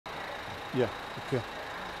Yeah, okay.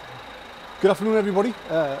 Good afternoon, everybody.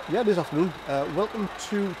 Yeah, it is afternoon. Welcome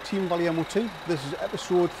to Team Valley MOT. This is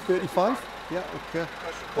episode 35. Yeah,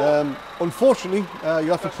 okay. Unfortunately,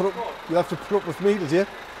 you have to put up with me today.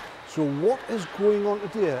 So what is going on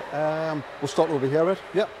today? We'll start over here, right?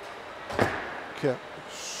 Yeah. Okay.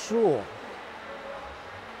 So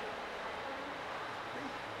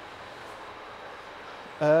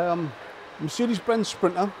Mercedes-Benz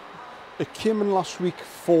Sprinter. It came in last week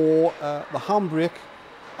for the handbrake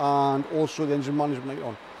and also the engine management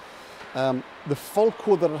light on. The fault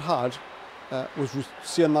code that it had was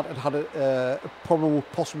saying that it had a problem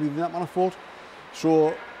with possibly the net manifold.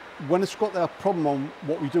 So when it's got that problem on,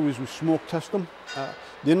 what we do is we smoke test them.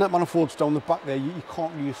 The inlet manifolds down the back there, you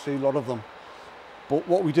can't really see a lot of them. But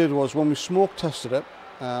what we did was when we smoke tested it,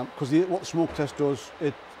 because what the smoke test does,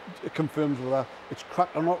 it confirms whether it's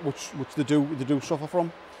cracked or not, which they do suffer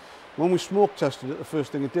from. When we smoke tested it, the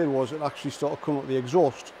first thing it did was it actually started coming out the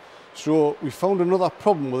exhaust. So we found another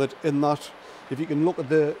problem with it in that if you can look at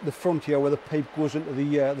the front here where the pipe goes into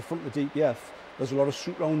the front of the DPF, there's a lot of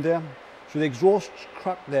soot around there. So the exhaust's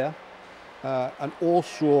cracked there, and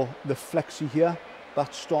also the flexi here,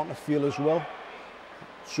 that's starting to fail as well.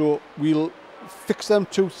 So we'll fix them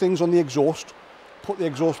two things on the exhaust, put the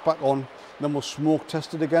exhaust back on, then we'll smoke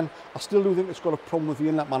test it again. I still do think it's got a problem with the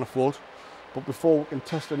inlet manifold, but before we can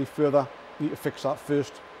test any further, we need to fix that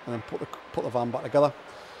first and then put the van back together.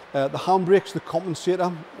 The handbrake's the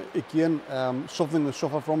compensator. Again, something to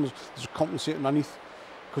suffer from is there's a compensator underneath,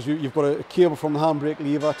 because you've got a cable from the handbrake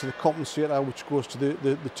lever to the compensator, which goes to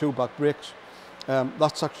the two back brakes.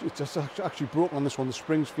 That's actually broken on this one. The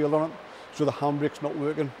spring's failed on it, so the handbrake's not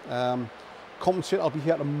working. Compensator, I'll be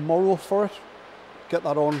here tomorrow for it. Get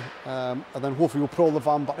that on, and then hopefully we'll put all the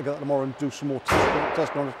van back together tomorrow and do some more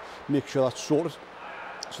testing on it, make sure that's sorted.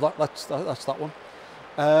 So that's that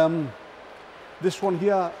one. This one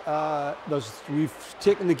here, we've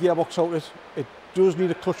taken the gearbox out of it. It does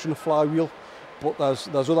need a clutch and a flywheel, but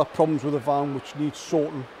there's other problems with the van which need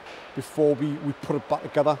sorting before we put it back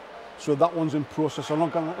together. So that one's in process. I'm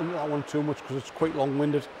not going into that one too much because it's quite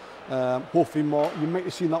long-winded. Hopefully more, you might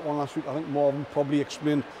have seen that one last week. I think Marvin probably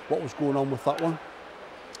explained what was going on with that one.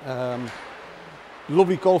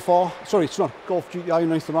 Lovely Golf R, sorry, it's not Golf GTI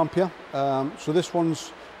 9th ramp here. So this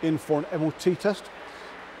one's in for an MOT test.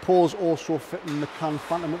 Paul's also fitting the Can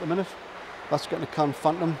Phantom at the minute. That's getting a Can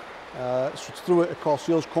Phantom. So it's through a car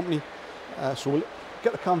sales company. So we'll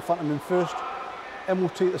get the Can Phantom in first,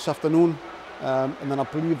 MOT this afternoon, and then I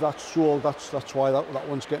believe that's sold. That's why that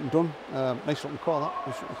one's getting done. Nice looking car, that.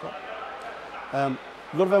 Nice looking car.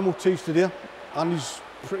 A lot of MOTs today, and he's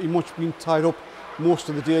pretty much been tied up most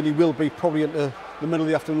of the day, and he will be probably into the middle of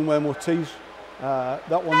the afternoon with MOTs.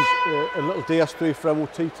 That one's a little DS3 for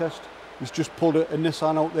MOT test. He's just pulled a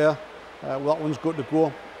Nissan out there. Well, that one's good to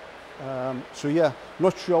go. So yeah,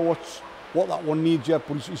 not sure what that one needs yet,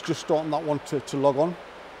 but he's just starting that one to log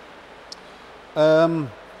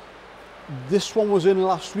on. This one was in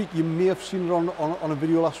last week. You may have seen it on a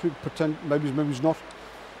video last week, maybe it's not.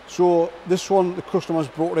 So this one, the customer's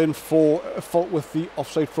brought it in for a fault with the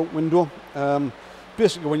offside front window.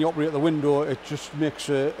 Basically, when you operate the window, it just makes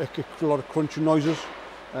a lot of crunching noises.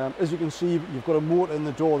 As you can see, you've got a motor in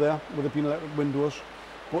the door there with it being electric windows,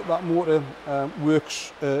 but that motor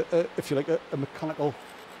works, if you like, a mechanical,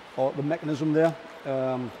 or the mechanism there.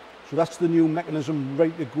 So that's the new mechanism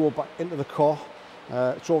ready to go back into the car.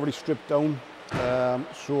 It's already stripped down,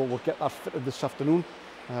 so we'll get that fitted this afternoon.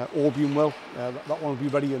 All being well, that one will be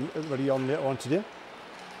ready on later on today.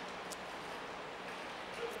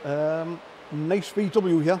 Nice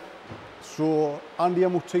VW here. So Andy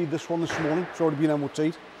MOT'd this one this morning. It's already been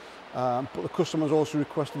MOT'd, but the customer's also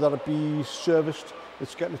requested that it be serviced.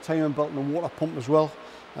 It's getting a timing belt and a water pump as well.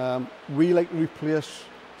 We like to replace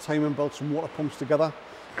timing belts and water pumps together.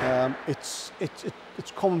 It's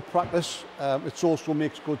common practice. It also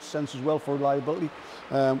makes good sense as well for reliability.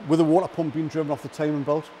 With a water pump being driven off the timing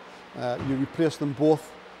belt, you replace them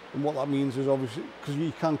both, and what that means is obviously, because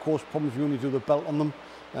you can cause problems if you only do the belt on them,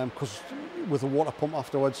 because with a water pump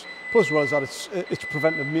afterwards. Plus, as well as that, it's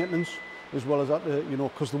preventive maintenance, as well as that, you know,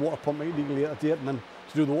 because the water pump might legally out of date, and then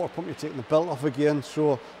to do the water pump, you're taking the belt off again.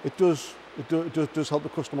 So it does help the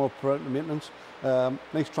customer with preventive maintenance.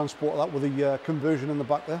 Nice transport of that with the conversion in the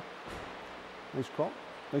back there. Nice car,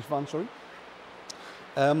 nice van, sorry.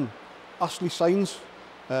 Ashley Signs.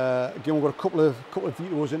 Again, we've got a couple of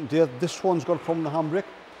videos in there. This one's got a problem with the handbrake.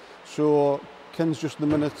 So Ken's just in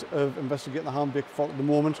the minute of investigating the handbrake fault at the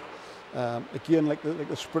moment. Again, like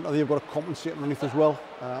the Sprinter, they've got a compensator underneath as well.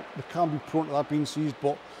 They can be prone to that being seized,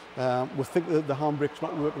 but we think that the handbrake's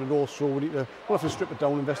not working at all, so we'll have to strip it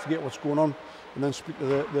down, investigate what's going on, and then speak to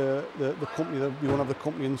the company, the owner of the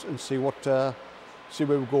company, and see where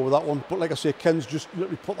we go with that one. But like I say, Ken's just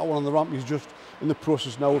literally put that one on the ramp. He's just in the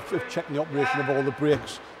process now of checking the operation of all the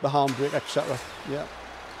brakes, the handbrake, etc. Yeah.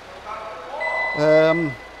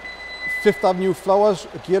 5th Avenue Flowers,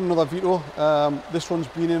 again another Vito. This one's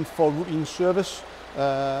been in for routine service.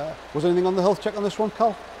 Was anything on the health check on this one,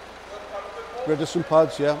 Cal? Register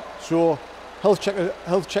pads, yeah. So health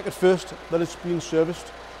check it first, then it's been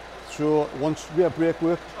serviced. So once rear brake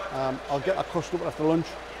work, I'll get that cost up after lunch,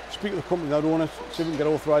 speak to the company that own it, see if we can get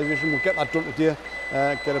authorisation. We'll get that done today,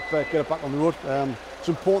 get it back on the road. It's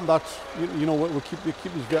important that you know we keep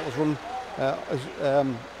these vehicles running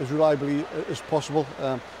as reliably as possible.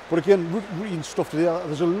 But again, routine stuff today.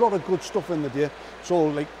 There's a lot of good stuff in the day. It's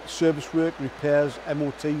all like service work, repairs,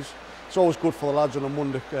 MOTs. It's always good for the lads on a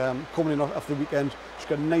Monday coming in after the weekend. Just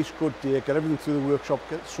get a nice good day, get everything through the workshop,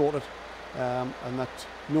 get it sorted, and that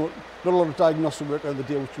not a lot of diagnostic work on the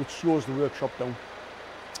day, which slows the workshop down.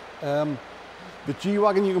 The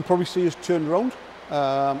G-Wagon you can probably see is turned around,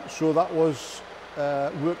 so that was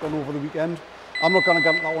worked on over the weekend. I'm not going to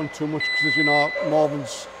get into that one too much because, as you know,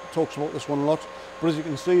 Marvin's talks about this one a lot. But as you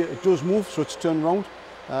can see, it does move, so it's turned around.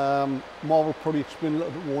 Marv will probably explain a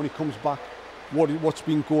little bit more when he comes back what's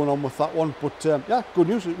been going on with that one. But yeah, good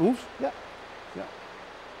news, it moves. Yeah, yeah.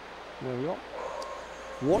 There we go.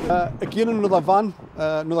 Again, another van,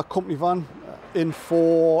 another company van, in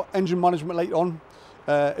for engine management later on.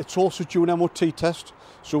 It's also due an MOT test.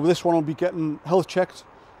 So this one will be getting health checked,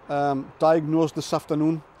 diagnosed this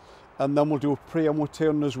afternoon, and then we'll do a pre-MOT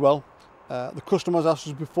on it as well. The customers asked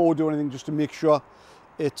us before we do anything just to make sure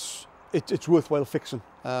it's worthwhile fixing.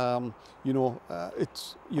 So we'll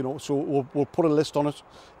put a list on it,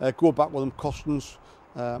 go back with them costings.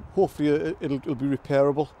 Hopefully it'll be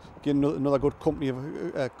repairable. Again, another good company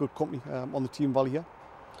on the Team Valley here.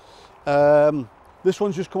 This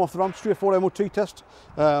one's just come off the ramp, straightforward MOT test.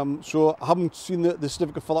 So I haven't seen the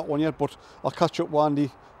certificate for that one yet, but I'll catch up with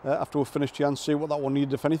Andy after we've finished here and see what that one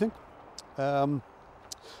needed, if anything.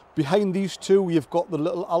 Behind these two, you've got the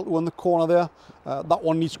little Alto in the corner there. That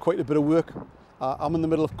one needs quite a bit of work. I'm in the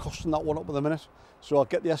middle of costing that one up at the minute, so I'll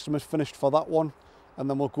get the estimate finished for that one, and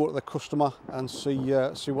then we'll go to the customer and see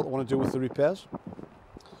what they want to do with the repairs.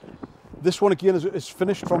 This one again is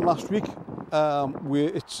finished from last week.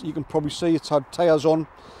 You can probably see it's had tyres on,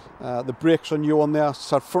 the brakes are new on there, it's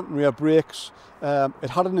had front and rear brakes. It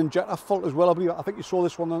had an injector fault as well, I believe. I think you saw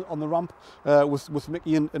this one on the ramp with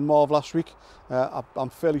Mickey and Marv last week. I'm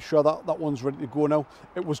fairly sure that one's ready to go now.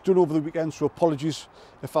 It was done over the weekend, so apologies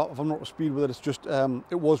if I'm not up to speed with it. It's just,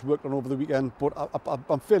 it was worked on over the weekend, but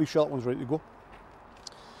I'm fairly sure that one's ready to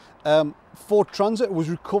go. Ford Transit was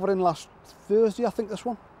recovering last Thursday, I think, this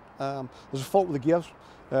one. There's a fault with the gears.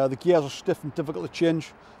 The gears are stiff and difficult to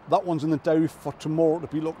change. That one's in the diary for tomorrow to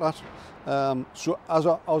be looked at. So as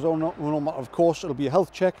a matter of course, it'll be a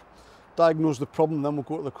health check, diagnose the problem, then we'll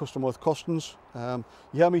go to the customer with costings. You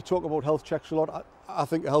hear me talk about health checks a lot. I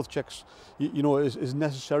think health checks, is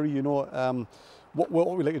necessary. What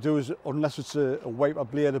we like to do is, unless it's a wiper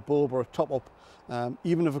blade, a bulb, or a top up,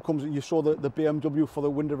 even if it comes, you saw the BMW for the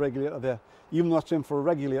window regulator there. Even though that's in for a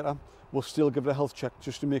regulator, we'll still give it a health check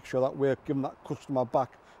just to make sure that we're giving that customer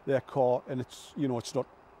back their car and it's it's not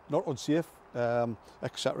unsafe,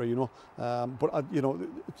 etc. But I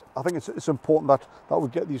think it's important that we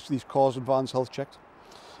get these cars and vans health checked.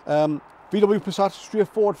 VW Passat,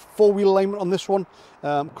 straightforward 4-wheel alignment on this one.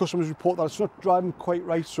 Customers report that it's not driving quite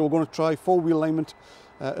right, so we're going to try 4-wheel alignment.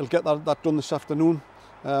 It'll get that done this afternoon.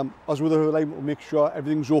 As with the alignment, we'll make sure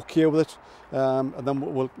everything's okay with it, and then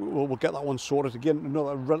we'll get that one sorted. Again,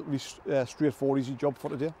 another relatively straightforward, easy job for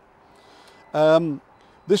today.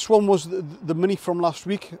 This one was the Mini from last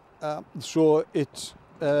week, so it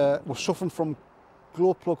was suffering from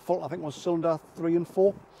glow plug fault. I think it was cylinder 3 and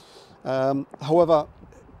 4. However,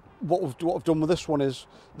 what we've done with this one is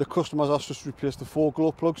the customer's asked us to replace the 4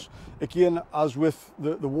 glow plugs. Again, as with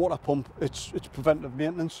the water pump, it's preventive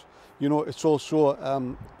maintenance. It's also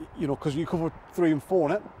because you cover 3 and 4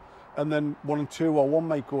 in it, and then 1 and 2 or 1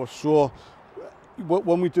 might go. So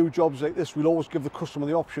when we do jobs like this, we'll always give the customer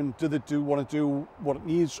the option: do they want to do what it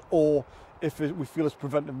needs, or if we feel it's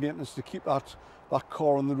preventive maintenance to keep that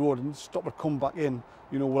car on the road and stop it come back in,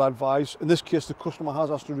 we'll advise. In this case, the customer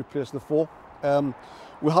has asked to replace the 4.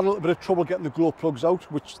 We had a little bit of trouble getting the glow plugs out,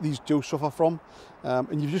 which these do suffer from,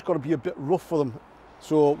 and you've just got to be a bit rough for them.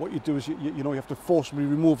 So what you do is you have to forcibly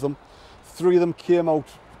remove them. 3 of them came out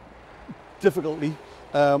difficultly,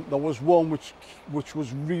 There was one which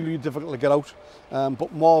was really difficult to get out,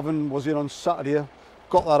 but Marvin was in on Saturday,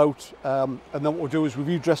 got that out, and then what we'll do is we've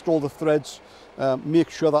redressed all the threads, make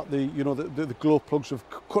sure that the glow plugs have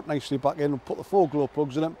cut nicely back in, and put the 4 glow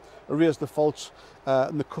plugs in it, erase the faults,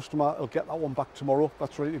 and the customer will get that one back tomorrow.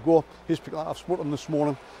 That's ready to go. He's picking that up. I've spoken to him this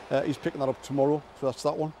morning. He's picking that up tomorrow, so that's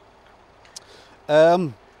that one.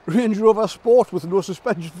 Range Rover Sport with no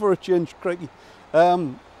suspension for a change, crikey.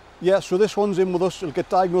 Yeah, so this one's in with us. It'll get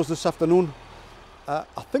diagnosed this afternoon. I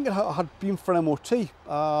think it had been for an MOT,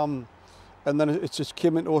 and then it just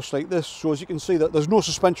came into us like this. So as you can see, that there's no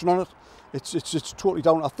suspension on it. It's totally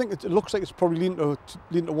down. I think it looks like it's probably leaning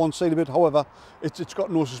to one side a bit. However, it's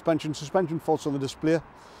got no suspension. Suspension faults on the display.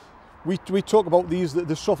 We talk about these that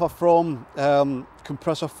they suffer from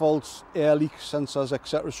compressor faults, air leaks, sensors,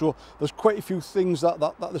 etc. So there's quite a few things that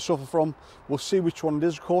they suffer from. We'll see which one it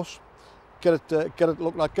is, of course. Get it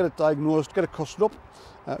looked like, get it diagnosed, get it costed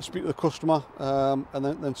up, speak to the customer, and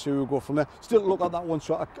then see where we go from there. Still look at that one,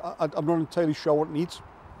 so I'm not entirely sure what it needs.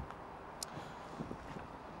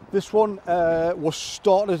 This one was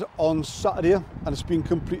started on Saturday and it's been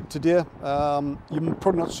completed today. You've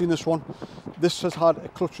probably not seen this one. This has had a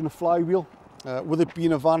clutch and a flywheel. With it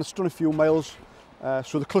being a van, it's done a few miles.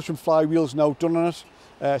 So the clutch and flywheel is now done on it.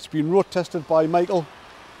 It's been road tested by Michael.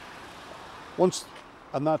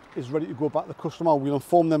 And that is ready to go back to the customer. We'll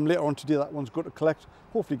inform them later on today that one's good to collect.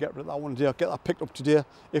 Hopefully get rid of that one today. I'll get that picked up today.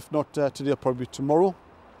 If not today, probably tomorrow.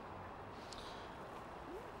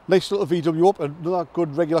 Nice little VW up, another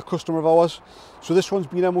good regular customer of ours. So this one's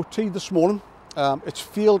been MOT'd this morning. It's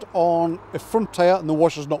failed on a front tyre and the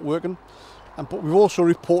washer's not working. But we've also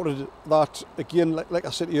reported that, again, like I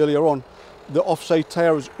said earlier on, the offside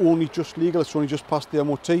tyre is only just legal. It's only just past the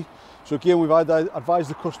MOT. So again, we've advised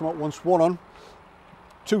the customer once one on,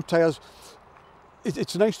 2 tyres.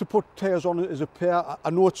 It's nice to put tyres on as a pair. I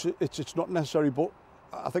know it's not necessary, but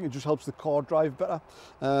I think it just helps the car drive better.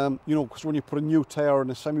 You know, because when you put a new tyre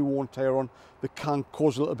and a semi-worn tyre on, they can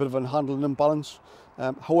cause a little bit of a handling imbalance.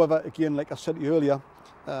 However, again, like I said to you earlier,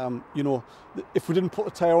 you know, if we didn't put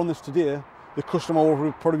the tyre on this today, the customer would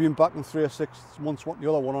have probably been back in 3 or 6 months wanting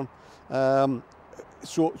the other one on.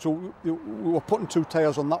 So we were putting 2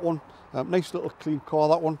 tyres on that one. Nice little clean car,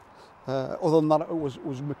 that one. Other than that, it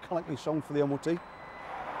was mechanically sound for the MOT.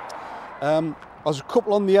 There's a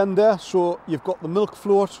couple on the end there, so you've got the milk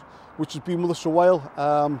float, which has been with us a while.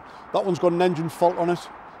 That one's got an engine fault on it.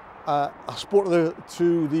 I spoke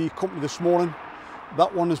to the company this morning.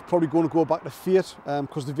 That one is probably going to go back to Fiat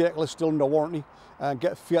because the vehicle is still under warranty.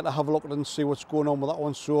 Get Fiat to have a look at it and see what's going on with that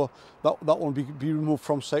one. So that one will be removed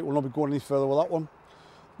from site. We'll not be going any further with that one.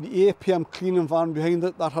 The APM cleaning van behind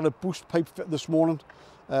it, that had a boost pipe fit this morning.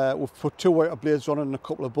 We've put 2 white blades on it and a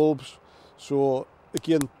couple of bulbs. So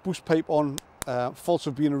again, boost pipe on, faults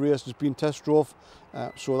have been erased, it's been test drove.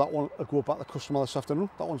 So that one will go back to the customer this afternoon.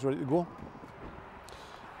 That one's ready to go.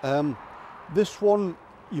 This one,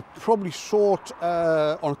 you probably saw it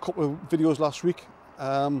on a couple of videos last week.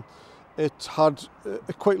 It had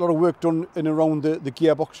quite a lot of work done in around the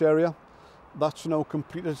gearbox area. That's now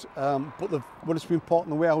completed, but when it's been parked in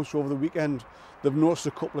the warehouse over the weekend, they've noticed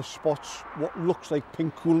a couple of spots, what looks like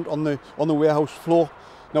pink coolant on the warehouse floor.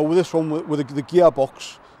 Now with this one, with the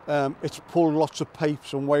gearbox, it's pulled lots of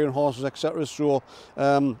pipes and wiring harnesses, etc. So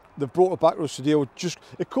they've brought it back to us today.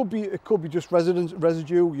 It could be just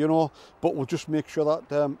residue, you know, but we'll just make sure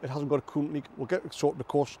that it hasn't got a coolant leak. We'll get it sorted, of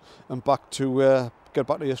course, and get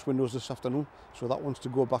back to ES Windows this afternoon. So that one's to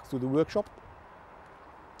go back through the workshop.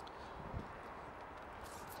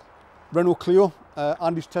 Renault Clio,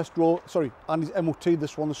 Andy's MOT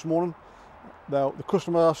this one this morning. Now the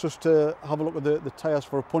customer asked us to have a look at the tyres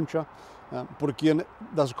for a puncture, but again,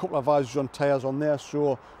 there's a couple of advisories on tyres on there,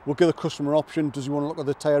 so we'll give the customer an option. Does he want to look at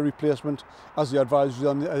the tyre replacement as the advisory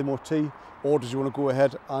on the MOT, or does he want to go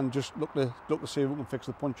ahead and just look to see if we can fix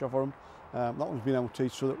the puncture for him? That one's been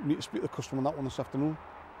MOT, so we need to speak to the customer on that one this afternoon.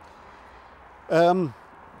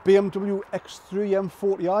 BMW X3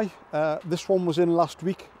 M40i. This one was in last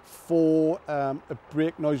week for a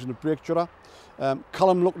brake noise and a brake judder.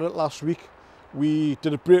 Callum looked at it last week. We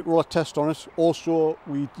did a brake roller test on it. Also,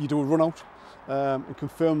 you do a run out and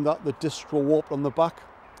confirmed that the discs were warped on the back.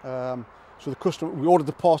 So the customer, we ordered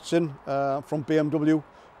the parts in from BMW.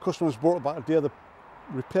 Customers brought it back today. The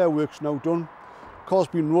repair work's now done. Car's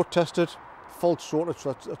been road tested, fault sorted,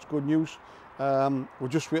 so that's good news. We're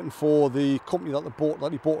just waiting for the company that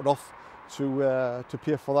he bought it off to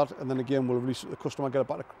pay for that, and then again we'll release it to the customer, get it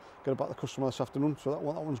back to the customer this afternoon. So that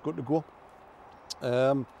one's good to go.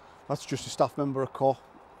 That's just a staff member of car,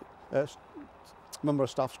 member of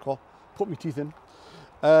staff's car. Put my teeth in.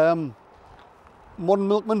 Modern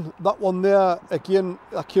Milkman, that one there, again,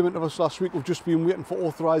 that came into us last week. We've just been waiting for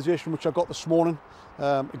authorisation, which I got this morning.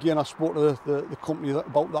 Again, I spoke to the company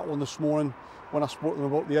about that one this morning when I spoke to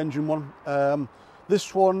them about the engine one.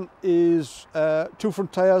 This one is 2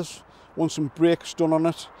 front tyres, want some brakes done on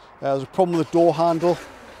it. There's a problem with the door handle.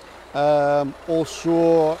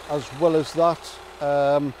 Also, as well as that,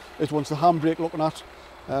 it wants the handbrake looking at.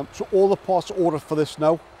 So all the parts are ordered for this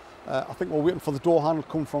now. I think we're waiting for the door handle to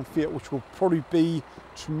come from Fiat, which will probably be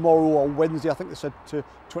tomorrow or Wednesday. I think they said to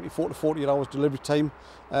 24 to 48 hours delivery time.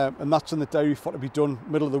 And that's in the diary for it to be done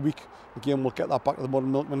middle of the week. Again, we'll get that back to the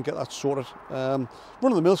Modern Milkman, get that sorted.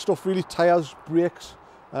 Run-of-the-mill stuff really, tyres, brakes.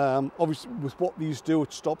 Obviously with what these do,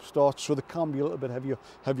 it's stop-start, so they can be a little bit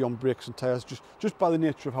heavy on brakes and tyres, just by the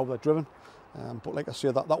nature of how they're driven. But like I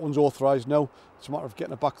say, that one's authorised now. It's a matter of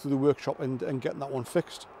getting it back through the workshop and getting that one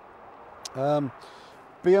fixed.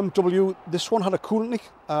 BMW, this one had a coolant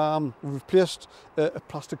leak. We replaced a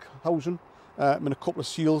plastic housing and a couple of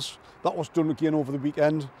seals. That was done again over the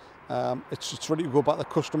weekend. It's ready to go back to the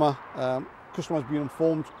customer. Customer's been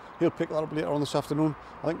informed. He'll pick that up later on this afternoon.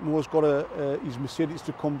 I think Mo's got his Mercedes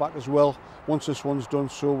to come back as well once this one's done.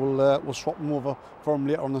 So we'll swap them over for him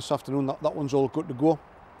later on this afternoon. That one's all good to go.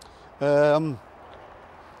 Yeah,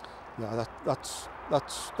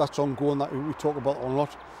 that's ongoing. That we talk about a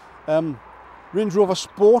lot. Range Rover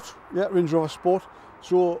Sport, yeah, Range Rover Sport.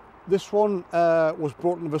 So this one was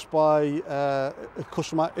brought to us by a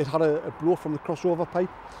customer. It had a blow from the crossover pipe.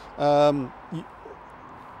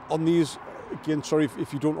 On these, again, sorry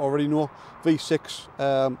if you don't already know,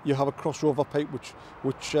 V6, you have a crossover pipe which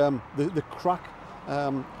the crack,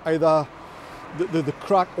 either the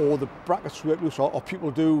crack or the brackets work loose, or people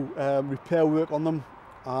do repair work on them,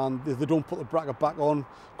 and they don't put the bracket back on.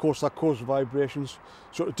 Of course, that causes vibrations.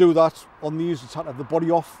 So to do that on these, it's had to have the body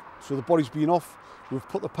off. So the body's been off. We've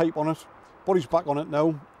put the pipe on it. Body's back on it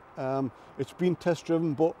now. It's been test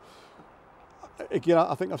driven, but again,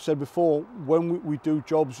 I think I've said before, when we do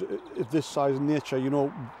jobs of this size and nature, you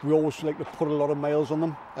know, we always like to put a lot of miles on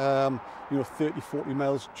them. You know, 30, 40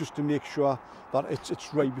 miles, just to make sure that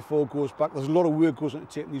it's right before it goes back. There's a lot of work goes into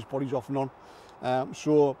taking these bodies off and on.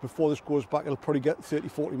 So before this goes back, it'll probably get 30,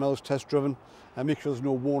 40 miles test driven, and make sure there's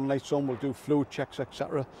no warning lights on. We'll do fluid checks,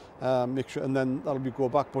 etc. Make sure, and then that'll be go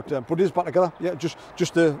back. But it is back together. Yeah, just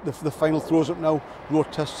the final throws up now, road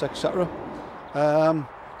tests, etc.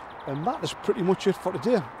 And that is pretty much it for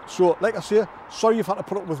today. So, like I say, sorry you've had to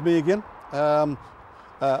put up with me again. But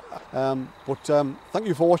thank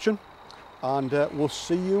you for watching, and we'll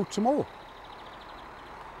see you tomorrow.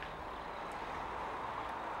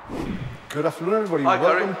 Good afternoon, everybody. Hi,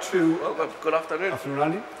 welcome Gary. to... good afternoon. Afternoon,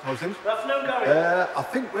 Andy. How's things? Good afternoon, Gary. I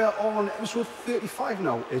think we're on episode 35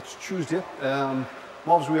 now. It's Tuesday.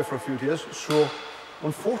 Marv's away for a few days, so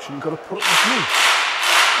unfortunately you've got to put up with me.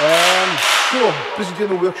 So, busy day in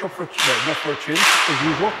the workshop for not for a change, as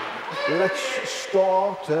usual. Let's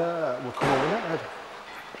start... we'll come over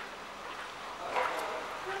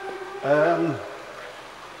there.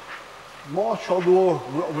 March, although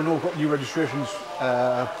we've now got new registrations,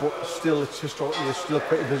 but still, it's historically still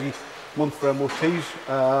quite a busy month for MOTs.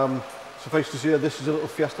 Suffice to say, this is a little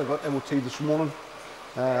Fiesta I got MOT this morning.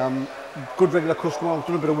 Good regular customer. I've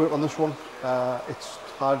done a bit of work on this one. It's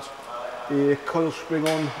had a coil spring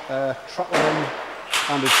on, track end,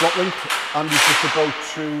 and a drop link, and it's just about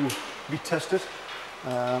to be tested.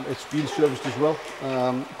 It's been serviced as well.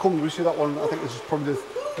 Come, we see that one. I think this is probably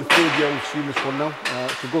the third year we've seen this one now.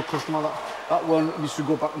 It's a good customer. That one needs to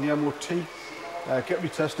go back in the MOT, get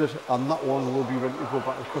retested, and that one will be ready to go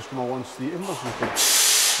back to the customer once the invoice is done.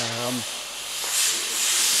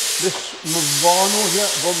 This Movano here,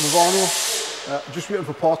 just waiting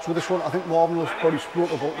for parts for this one. I think Marvin has probably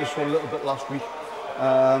spoke about this one a little bit last week.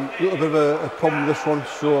 A little bit of a problem with this one,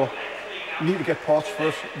 so need to get parts for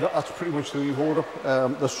it. That's pretty much the new hold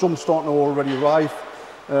up. There's some starting to already arrive,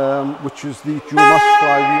 which is the dual mass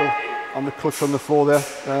flywheel and the clutch on the floor there.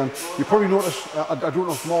 You probably notice, I don't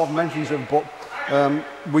know if Marv mentions it, but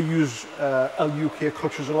we use LUK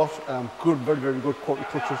clutches a lot. Good, very, very good quality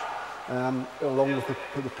clutches, along with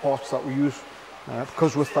the parts that we use.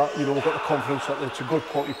 Because with that, you know, we've got the confidence that it's a good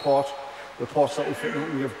quality part. The parts that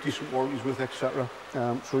we have decent warranties with, etc.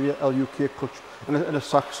 So yeah, LUK clutch and a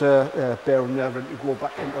Sachs bearing there ready to go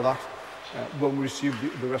back into that when we receive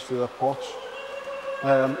the rest of the parts.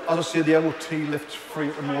 As I say, the MOT lift's free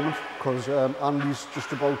at the moment because Andy's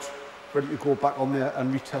just about ready to go back on there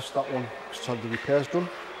and retest that one because it's had the repairs done.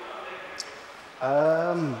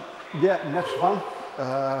 Yeah, next van.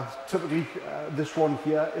 Typically, this one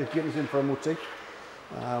here again is in for MOT.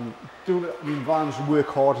 Vans work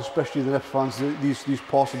hard, especially the next vans, these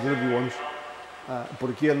parcel delivery ones. but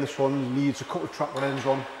again, this one needs a couple of tracker ends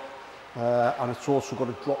on, and it's also got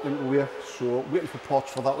a drop link away, so waiting for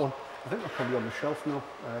parts for that one. I think they're probably on the shelf now.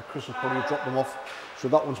 Chris will probably drop them off, so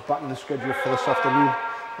that one's back in the schedule for this afternoon,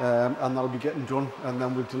 and that'll be getting done, and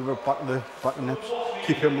then we'll deliver it back to Nips,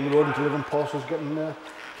 keep him on the road and delivering parcels,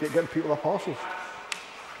 getting people their parcels.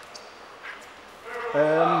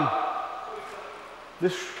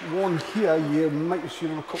 This one here, you might have seen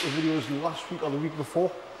in a couple of videos last week or the week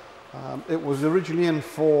before. It was originally in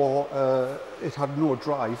for, it had no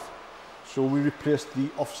drive, so we replaced the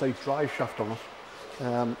offside drive shaft on it.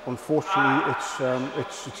 Unfortunately,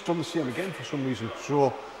 it's done the same again for some reason.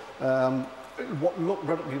 So what looked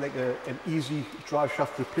relatively like an easy drive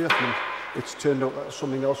shaft replacement, it's turned out that there's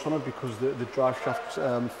something else on it because the drive shaft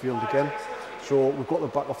failed again. So we've got the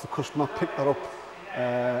back off the customer, picked that up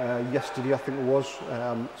yesterday I think it was,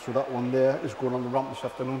 so that one there is going on the ramp this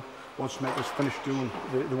afternoon. Once Michael's finished doing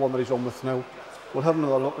the one that he's on with now, we'll have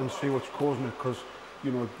another look and see what's causing it, because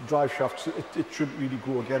you know, drive shafts, it shouldn't really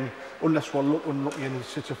go again unless we're unlucky and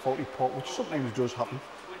it's a faulty part, which sometimes does happen.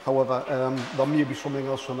 However, there may be something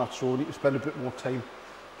else on that, so we need to spend a bit more time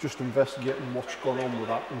just investigating what's gone on with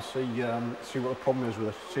that and see what the problem is with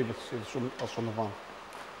it, see if there's something else on the van.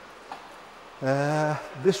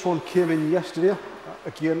 This one came in yesterday.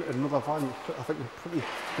 Again, another van. I think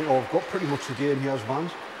I've got pretty much the day in here as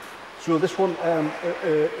vans. So this one,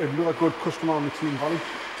 another good customer on the Team Valley.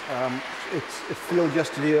 It failed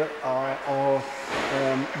yesterday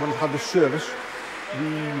when it had the service.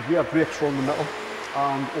 The rear brakes were on the metal,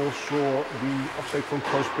 and also the offside front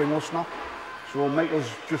coil spring will snap. So Michael's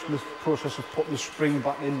just in the process of putting the spring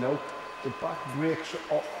back in now. The back brakes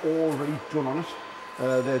are already done on it.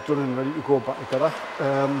 They're done and ready to go back together,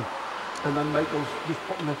 and then Michael's just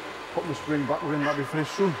putting the spring back in. That'll be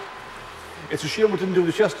finished soon. It's a shame we didn't do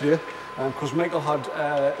this yesterday, because Michael had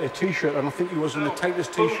a t-shirt, and I think he was in the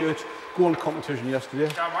tightest t-shirt going competition yesterday.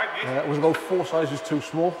 It was about 4 sizes too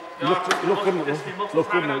small. He looked good in it.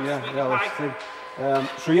 Looked good in it, yeah, that's the thing.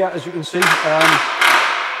 So yeah, as you can see,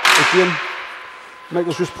 again,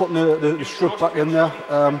 Michael's just putting the strut back in there.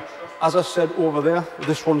 As I said over there,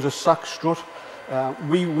 this one's a Sachs strut.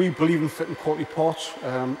 We believe in fitting quality parts,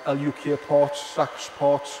 LUK parts, Sachs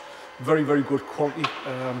parts, very, very good quality,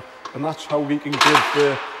 and that's how we can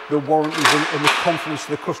give the warranties and the confidence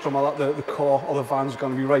to the customer that the car or the van's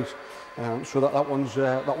going to be right. So that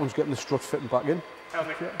one's getting the strut fitting back in.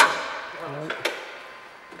 Okay.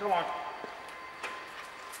 Come on.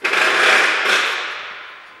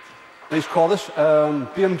 Nice car this,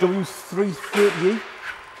 BMW 330.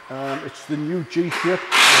 It's the new G shape.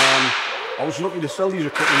 I was looking to sell these a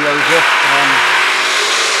couple of years ago.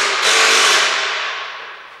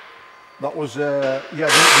 That was, yeah,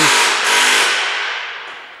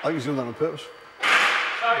 I think he's doing that on purpose.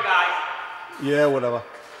 Sorry guys. Yeah, whatever.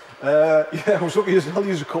 Yeah, I was looking to sell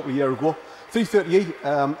these a couple of years ago.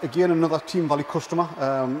 338, again another Team Valley customer,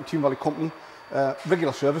 Team Valley company.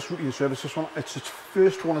 Regular service, routine service this one. It's its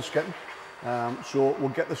first one it's getting. So we'll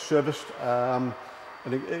get this serviced.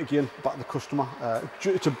 And again, back to the customer.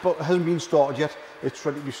 It hasn't been started yet. It's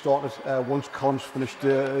ready to be started once Callum's finished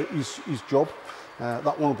his job.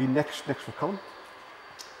 That one will be next for Callum.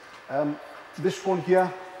 This one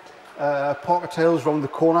here, Parker Tails round the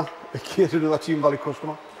corner. Again, another Team Valley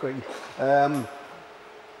customer. Great.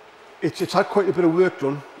 It's had quite a bit of work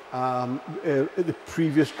done at the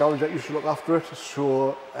previous garage that used to look after it.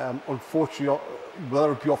 So unfortunately,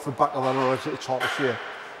 whether it be off the back of that or it's hard to say.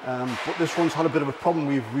 But this one's had a bit of a problem.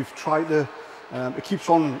 We've tried to, it keeps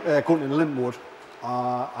on going in limp mode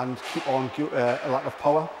and keep on a lack of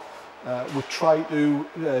power. We've tried to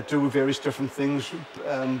do various different things,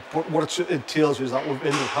 but what it entails is that we've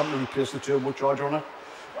ended up having to replace the turbocharger on it.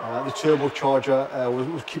 The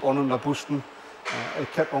turbocharger was keep on under boosting.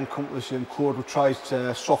 It kept on coming to the same code. We tried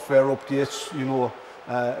software updates, you know,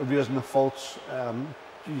 raising the faults.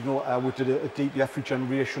 You know, we did a DPF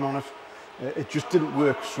regeneration on it. It just didn't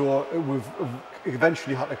work, so we've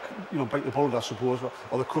eventually had to, you know, bite the bullet, I suppose,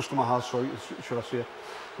 or the customer has, sorry, should I say,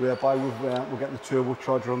 whereby we're getting the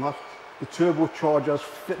turbocharger on that. The turbocharger's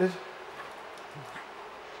fitted.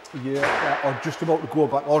 Yeah, are just about to go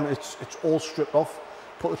back on. It's all stripped off.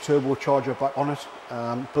 Put the turbocharger back on it,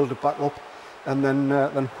 build it back up, and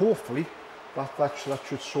then hopefully that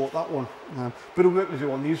should sort that one. Bit of work to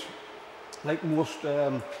do on these. Like most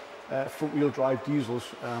front-wheel drive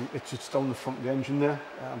diesels, it sits down the front of the engine there.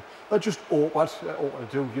 They're just awkward to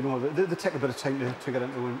do, you know. They take a bit of time to get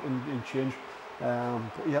into and change.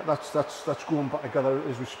 But yeah, that's going back together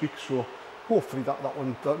as we speak. So hopefully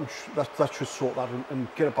that should sort that and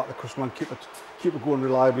get it back to the customer and keep it going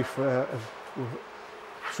reliably for.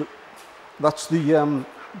 So That's the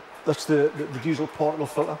diesel particle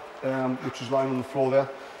filter, which is lying on the floor there.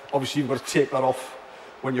 Obviously, you've got to take that off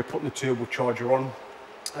when you're putting the turbocharger on.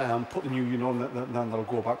 Put the new unit on, then that'll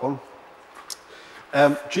go back on.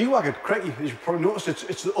 G-Wagon, crikey, as you probably noticed,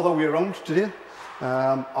 it's the other way around today.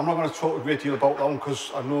 I'm not going to talk a great deal about that one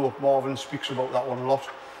because I know Marvin speaks about that one a lot.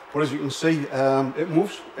 But as you can see, it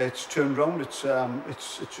moves, it's turned round, it's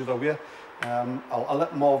the other way. I'll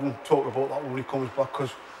let Marvin talk about that when he comes back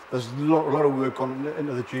because there's a lot of work gone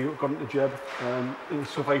into the Jeb. It'll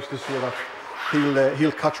suffice to say that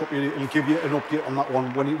he'll catch up with you and give you an update on that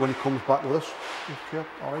one when he comes back with us. Okay,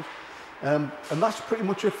 all right. And that's pretty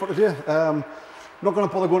much it for today. Not going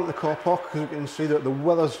to bother going to the car park because you can see that the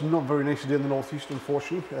weather's not very nice today in the northeast,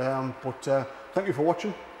 unfortunately. But thank you for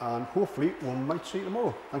watching, and hopefully we might see you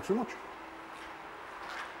tomorrow. Thanks very much.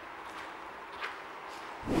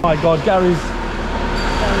 Oh my God, Gary's.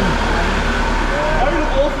 Gary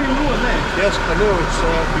look awfully low, isn't it? Yes, I know. It's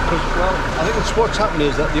because, well, I think it's what's happening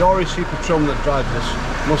is that the RAC Patron that drive this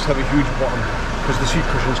must have a huge bottom because the seat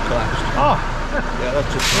cushion's collapsed. Ah. Yeah, that's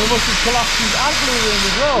it. It must have collapsed his ankle in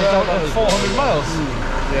as well, yeah, at 400 miles.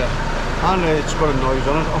 Yeah, and it's got a noise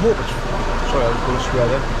on it. I hope it's... Sorry, I was going to swear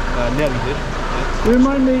there. Nearly did. You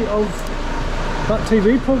remind me of that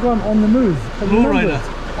TV programme On the Move. Lowrider.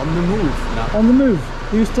 On the Move. No. On the Move.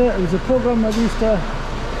 It was a programme that used to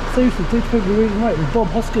teach people to read and write. It was Bob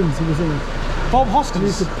Hoskins who was in it. Bob He Hoskins?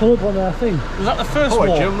 used to pull up on their thing. Was that the first Oh,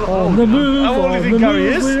 one? Jim, On the move, How old do you think on the Gary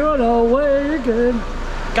move, is? we're on our way again.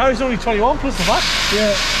 Gary's only 21 plus the VAT.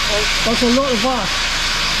 Yeah, that's a lot of that.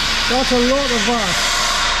 That's a lot of that.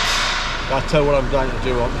 I'll tell you what I'm going to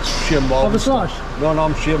do. I'm Shane Marvin. Have a slash? No,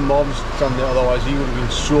 I'm Shane Marvin standing there, otherwise he would have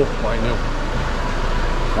been soaked by now.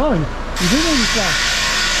 Oh, you did only slash.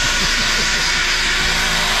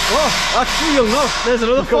 Oh, actually you'll not. There's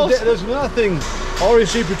another false. There's another thing.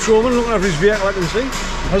 RAC Patrolman looking over his vehicle, I can see.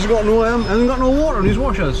 Hasn't got no hasn't got no water in his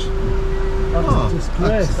washers. That's a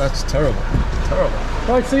disgrace. That's terrible. Terrible.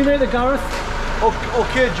 Right, see you later, Gareth.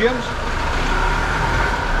 Okay, James.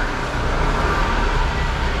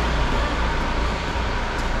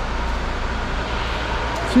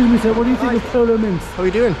 Excuse me, sir, what do you think of Polo Mints? How are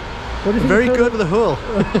you doing? What do you think Very of good with the hull.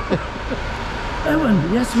 Ewan,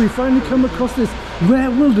 yes, we finally come across this rare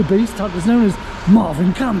wildebeest that is known as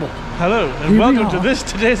Marvin Campbell. Hello, and Here we welcome are. to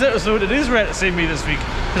today's episode. It is rare to see me this week,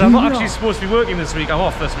 because I'm Here not we actually are. supposed to be working this week. I'm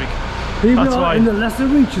off this week. Here we That's are why. in the lesser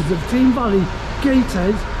reaches of Team Valley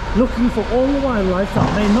Gatehead, looking for all the wildlife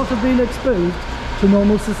that may not have been exposed to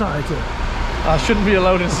normal society. I shouldn't be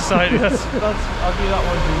allowed in society. I'll do that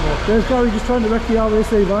one too more. There's Gary just trying to wreck the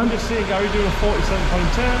RAC van. Just seeing Gary doing a 47-point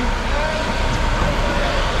turn.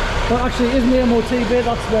 That actually isn't the MOT bay,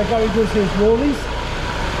 that's where Gary does his rollies.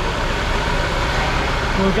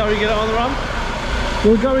 Will Gary get it on the ramp?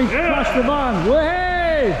 Will Gary crash the van?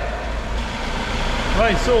 Way!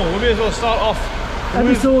 Right, so we may as well start off.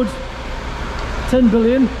 Episode 10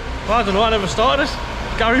 billion, Well, I don't know, I never started it.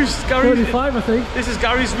 Gary's 35 I think. This is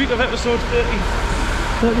Gary's week of episode 30.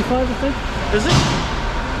 35 I think. Is it?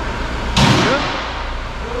 Yeah.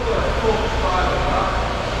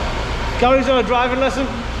 Gary's on a driving lesson.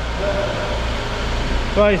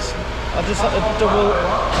 Right, I just had to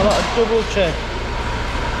double check.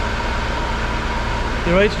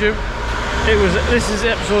 You ready, Jim? This is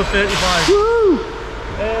episode 35. Woo!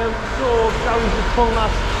 So Gary's just pulling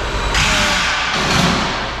that.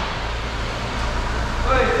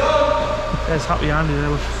 There's Happy Andy there.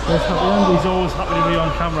 There's Happy Andy. He's always happy to be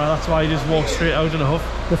on camera, that's why he just walks straight out in a huff.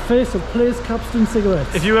 The face of Place Capstan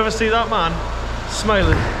cigarettes. If you ever see that man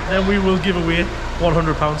smiling, then we will give away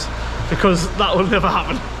 £100, because that will never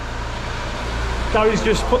happen. Gary's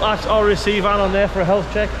just put that RAC van on there for a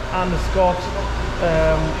health check, and it's got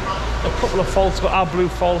a couple of faults. It's got our blue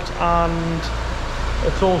fault, and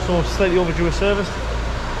it's also slightly overdue a service.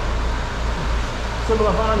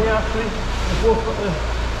 Similar van here actually. They've both got the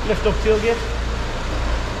lift up tailgate.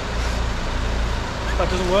 That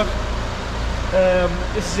doesn't work.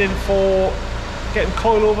 This is in for getting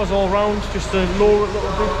coilovers all round, just to lower it a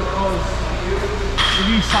little bit because the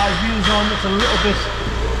new size wheels on. It's a little bit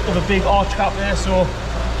of a big arch cap there, so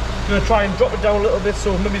I'm going to try and drop it down a little bit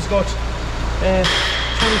so maybe it's got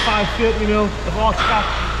 25-30mm of arch cap.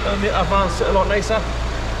 That'll make that van sit a lot nicer.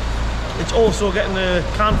 It's also getting the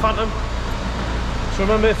can phantom. So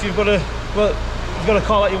remember, if you've got a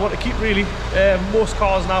car that you want to keep, really, most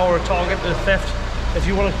cars now are a target to theft. If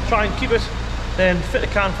you want to try and keep it, then fit the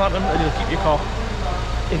can phantom and you'll keep your car.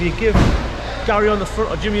 If you give Gary on the front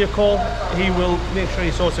or Jimmy a call, he will make sure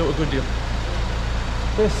he sorts out a good deal.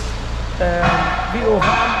 This Vito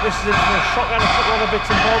van, this is in for a shotgun, a couple other bits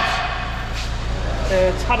and bobs.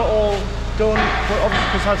 It's had it all done, but obviously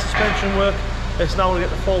because it had suspension work, it's now going to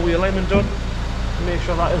get the four-wheel alignment done to make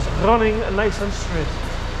sure that is running nice and straight.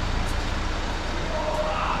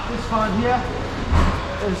 This fan here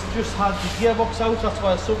has just had the gearbox out, that's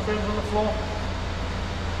why the subframe's on the floor.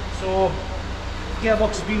 So,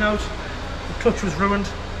 gearbox has been out, the clutch was ruined.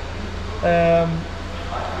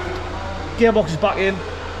 Gearbox is back in.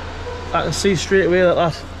 I can see straight away that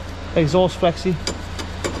that exhaust flexi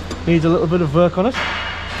needs a little bit of work on it.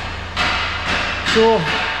 So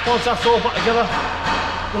once that's all back together,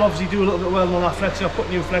 we'll obviously do a little bit of welding on that flexi. I'll put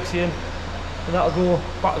new flexi in and that'll go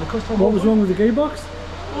back to the customer. What was wrong with the gearbox?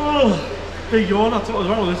 Oh, big yawn, that's what was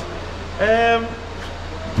wrong with it.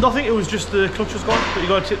 Nothing, it was just the clutch was gone, but you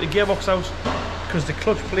got to take the gearbox out because the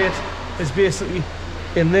clutch plate is basically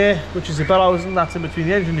in there, which is the bell housing that's in between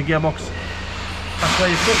the engine and the gearbox. That's where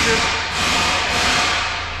your clutch is.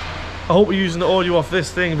 I hope we're using the audio off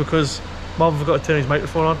this thing because Marvin forgot to turn his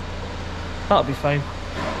microphone on. That'll be fine.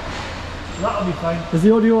 That'll be fine. Is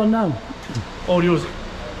the audio on now? Audio's...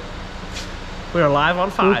 We're live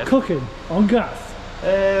on 5. We're cooking on gas.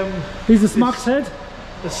 He's the Smacks head.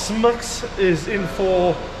 The Smacks is in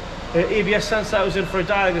for ABS sensor. I was in for a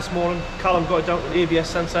dial this morning. Callum got it down to the ABS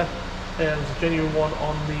sensor. There's a genuine one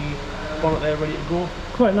on the bonnet there ready to go.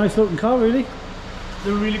 Quite a nice looking car, really.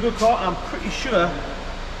 They're a really good car, and I'm pretty sure,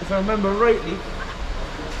 if I remember rightly,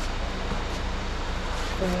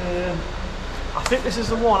 I think this is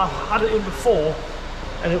the one. I've had it in before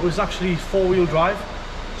and it was actually four-wheel drive.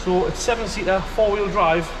 So it's 7-seater, four-wheel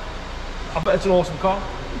drive. I bet it's an awesome car,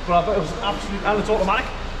 but I bet it was an absolute, and it's automatic,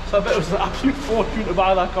 so I bet it was an absolute fortune to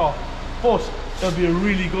buy that car. But it'll be a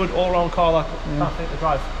really good all-round car that can't think to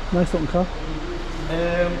drive. Nice looking car.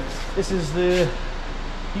 This is the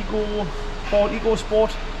Ford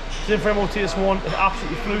EcoSport. It's in for MOT this one. It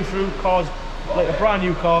absolutely flew through. Car's like a brand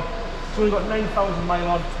new car. It's only got 9,000 miles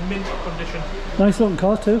on. It's mint condition. Nice looking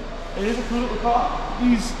car too. It is a cool little car.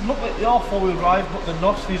 These look like they are four-wheel drive, but they're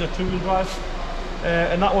not. These are two-wheel drive.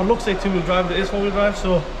 And that one looks like two-wheel drive, but it is four-wheel drive.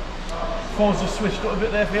 So Ford's just switched up a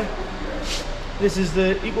bit there for you. This is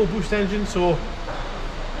the EcoBoost engine. So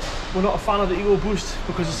we're not a fan of the EcoBoost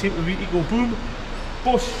because it seems to be EcoBoom.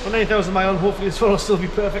 But for 9,000 miles, hopefully this one will still be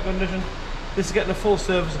perfect condition. This is getting a full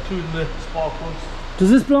service, including the spark plugs. Does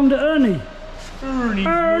this belong to Ernie?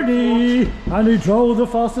 Ernie! And he drove the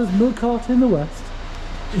fastest milk cart in the West.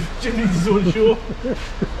 Jim needs his own show.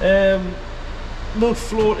 Milk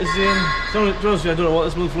float is in. To be honest with you, I don't know what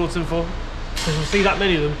this milk float's in for. Because you'll see that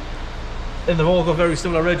many of them. And they've all got very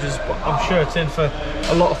similar edges, but I'm sure it's in for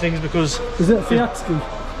a lot of things because... Is it a Fiatski?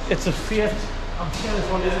 It's a Fiat. I'm sure this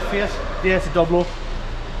one is a Fiat. Yeah, it's a Doblo.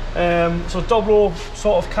 So Doblo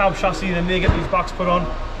sort of cab chassis, then they get these backs put on.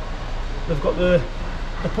 They've got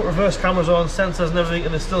they put reverse cameras on, sensors and everything,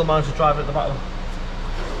 and they still manage to drive it at the back of them.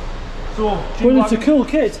 So, well, it's a cool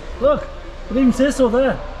kit. Look, I didn't even say so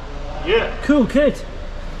there. Yeah. Cool kit.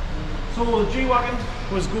 So the G-Wagon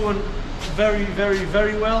was going very, very,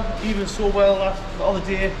 very well. Even so well that the other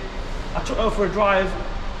day I took it out for a drive,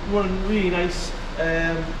 running really nice.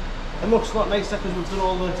 It looks a lot nicer because we've done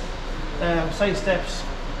all the side steps,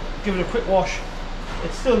 give it a quick wash.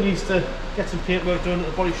 It still needs to get some paint work done at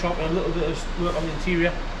the body shop and a little bit of work on the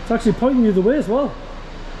interior. It's actually pointing you the way as well.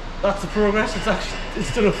 That's the progress.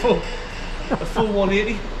 It's done a full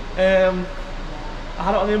 180. I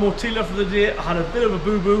had it on the MOT for the day. I had a bit of a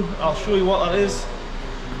boo-boo. I'll show you what that is.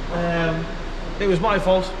 It was my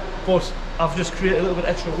fault, but I've just created a little bit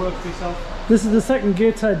extra work for myself. This is the second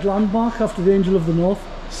Gateshead landmark after the Angel of the North.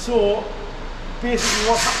 So basically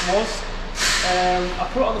what happened was I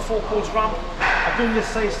put it on the 4-coach ramp. I've done this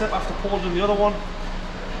side step after Paul did the other one.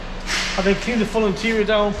 I then cleaned the full interior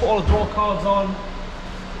down, put all the door cards on,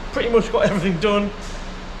 pretty much got everything done.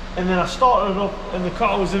 And then I started it up and the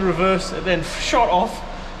car was in reverse. It then shot off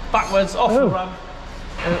backwards off the ramp.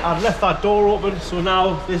 And I'd left that door open, so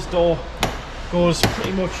now this door goes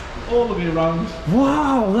pretty much all the way around.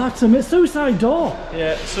 Wow, that's a suicide door.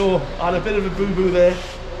 Yeah, so I had a bit of a boo-boo there,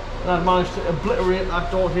 and I managed to obliterate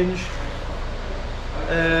that door hinge.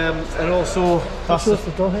 And also, that's the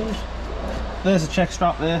door hinge. There's a check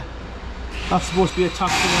strap there. That's supposed to be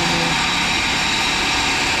attached to there.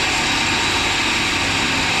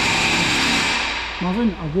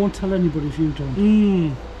 Marvin, I won't tell anybody if you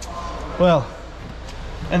don't. Well,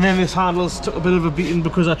 and then this handles took a bit of a beating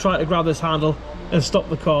because I tried to grab this handle and stop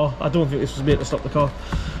the car. I don't think this was made to stop the car.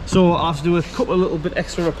 So I have to do a couple of little bit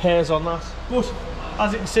extra repairs on that. But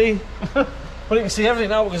as you can see, well, you can see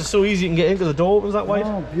everything now because it's so easy you can get into the door opens that wide.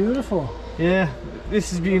 Oh, beautiful. Yeah,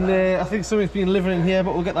 this has been, I think something's been living in here,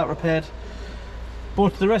 but we'll get that repaired.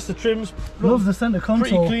 But the rest of the trims, love the centre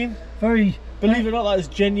console. Pretty clean. Very. Believe it or not, that is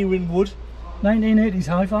genuine wood. 1980s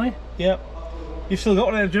hi-fi. Yeah. You've still got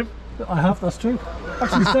one there, Jim? I have, that's true.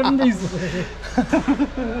 Actually 70s.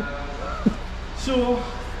 So,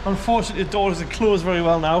 unfortunately the door doesn't close very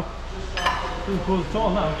well now. Doesn't close at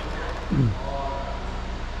all now.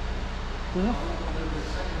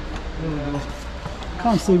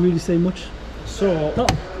 Can't really see much. So,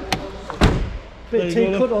 bit of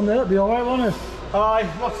tea cut on there, it'll be alright, won't it? aye,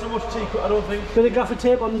 not so much tea cut, I don't think. Bit of gaffer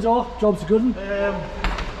tape on the door, job's a good one.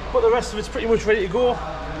 But the rest of it's pretty much ready to go.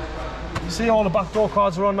 You see all the back door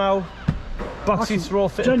cards are on now. Back seats are all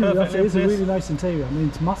fitted Generally, perfectly in it's a place. really nice interior. I mean,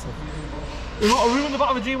 it's massive. There's a lot of room in the back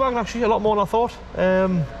of the G-Wagon, actually, a lot more than I thought.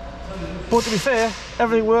 But to be fair,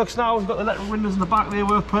 everything works now. We've got the electric windows in the back, they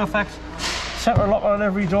work perfect. Central lock on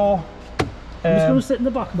every door. I'm just going to sit in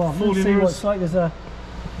the back, Mark, and see what it's like as a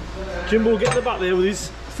Jimbo get in the back there with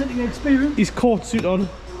his sitting experience. his court suit on.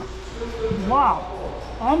 Wow,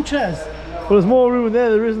 armchairs. Well, there's more room in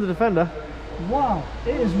there than there is in the Defender. Wow,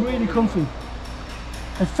 it is really comfy.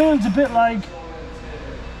 It feels a bit like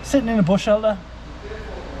sitting in a bus shelter.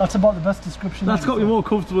 That's about the best description. That's got to be more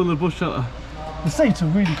comfortable than the bus shelter. The seats are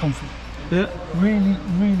really comfy. Yeah. Really,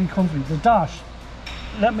 really comfy. The dash.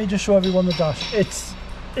 Let me just show everyone the dash.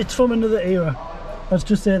 It's from another era. Let's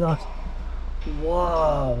just say that.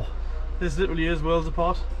 Wow. This literally is worlds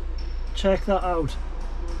apart. Check that out.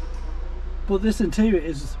 But this interior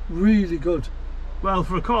is really good. Well,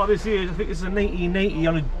 for a car this age, I think it's a 1990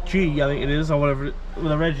 on a G, I think it is, or whatever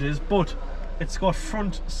the reg it is, but it's got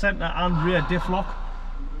front, centre and rear diff lock.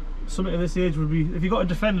 Something of this age would be, if you got a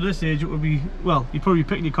Defender this age, it would be, well, you'd probably be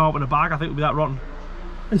picking your car up in a bag. I think it would be that rotten.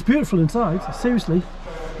 It's beautiful inside, seriously.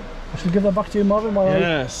 I should give that back to you, Marvin, while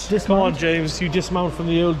I dismount. Come on, James, you dismount from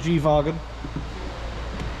the old G-Wagon.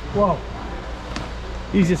 Wow.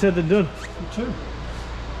 Easier said than done. True.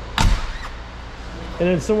 And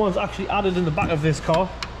then someone's actually added in the back of this car,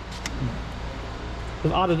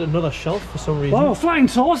 they've added another shelf for some reason. Wow, flying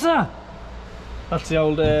saucer! That's the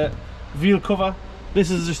old wheel cover. This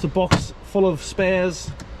is just a box full of spares.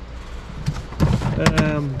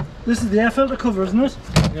 This is the air filter cover, isn't it?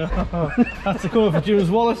 That's the cover for Jim's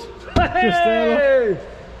wallet. Hey! Just there.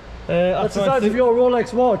 That's the size of your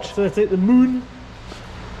Rolex watch. So they take the moon.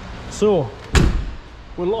 So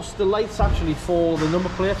we lost the lights actually for the number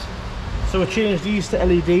plate. So we changed these to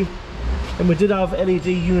LED, and we did have LED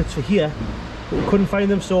units for here, but we couldn't find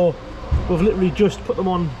them, so we've literally just put them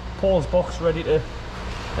on Paul's box, ready to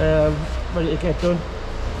get done.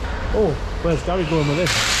 Oh, where's Gary going with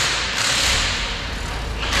this?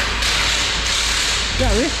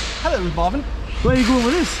 Gary, Hello, Marvin. where are you going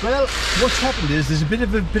with this? Well, what's happened is there's a bit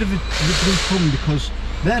of a problem because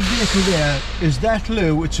that vehicle there is that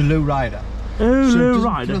low. It's a low rider. Oh, So it low doesn't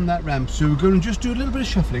rider. fit on that ramp. So we're going to just do a little bit of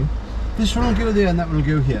shuffling. This one will go there and that one will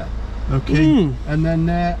go here. Okay. And then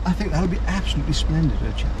I think that'll be absolutely splendid,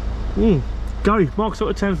 chap. Gary, marks out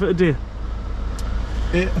of 10 for today.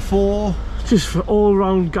 For Just for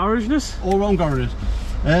all-round garageness. all-round garages.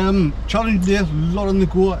 Challenge day, a lot on the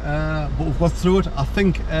go, but we've got through it. I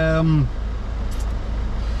think a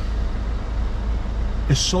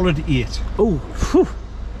solid 8. Oh, phew,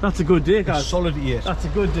 that's a good day, A guys. solid 8. That's a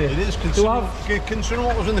good day. It is, Do I have, considering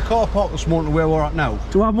what was in the car park this morning to where we're at now.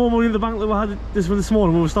 do I have more money in the bank than we had this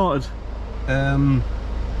morning when we started? I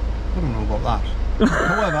don't know about that.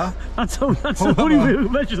 However, That's the only way we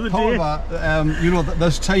measure the day. however, you know,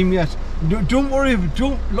 there's time yet. Don't worry.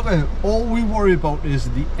 Don't look at it. All we worry about is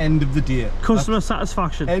the end of the day. Customer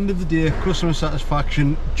satisfaction. End of the day, customer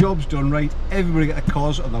satisfaction. Job's done right. Everybody get the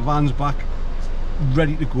cars and the vans back,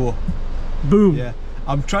 ready to go. Boom. Yeah.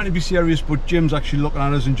 I'm trying to be serious, but Jim's actually looking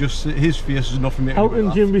at us and just his face is enough for me. How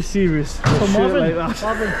can Jim be serious? So Shit Marvin, like that.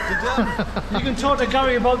 Marvin, you can talk to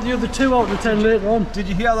Gary about the other 2 out of 10 later on. Did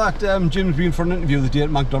you hear that Jim's been for an interview the other day at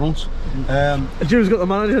McDonald's? Jim's got the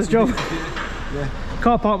manager's job. Yeah.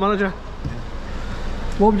 Car park manager.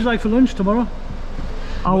 What would you like for lunch tomorrow?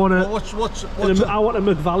 I want a, What's I want a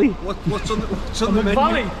McValley. what's on the menu?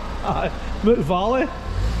 McValley. McValley.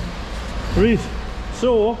 Right.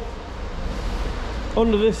 So,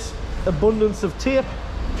 under this abundance of tape,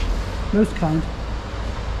 Most kind.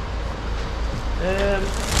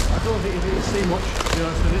 I don't think you need to see much, to be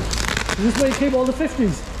honest with you. Is this where you keep all the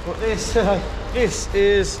 50s? But this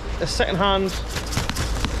is a second-hand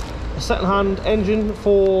engine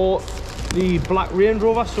for the black Range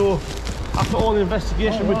Rover. So after all the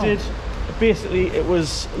investigation we did, basically it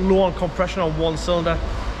was low on compression on one cylinder.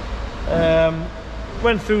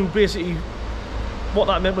 Went through basically what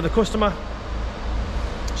that meant with the customer.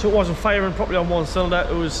 So it wasn't firing properly on one cylinder.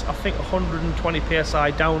 It was, I think, 120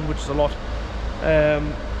 psi down, which is a lot.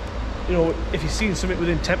 You know, if you've seen something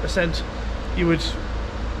within 10%, you would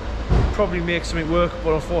probably make something work,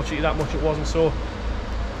 but unfortunately that much it wasn't. So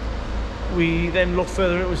we then looked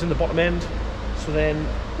further, it was in the bottom end, so then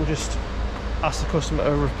we just asked the customer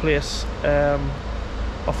to replace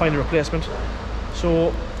or find a replacement.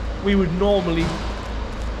 So we would normally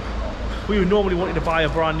want you to buy a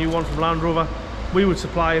brand new one from Land Rover. We would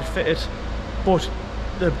supply it, fit it, but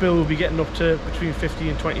the bill will be getting up to between 50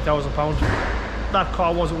 and 20,000 pounds. That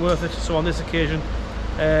car wasn't worth it, so on this occasion,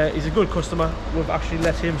 he's a good customer. We've actually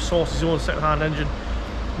let him source his own second-hand engine.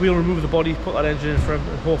 We'll remove the body, put that engine in for him,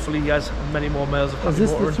 and hopefully he has many more miles of happy Is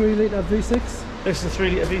this motoring. the 3 litre V6? This is the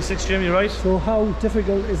 3 litre V6, Jim, you're right. So how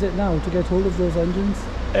difficult is it now to get hold of those engines?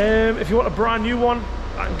 If you want a brand new one,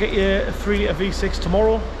 I can get you a 3 litre V6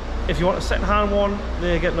 tomorrow. If you want a second hand one,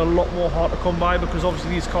 they're getting a lot more hard to come by, because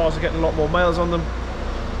obviously these cars are getting a lot more miles on them.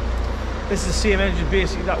 This is the same engine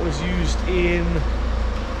basically that was used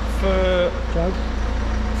for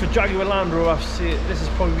Jaguar Land Rover. This has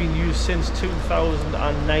probably been used since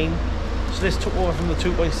 2009. So this took over from the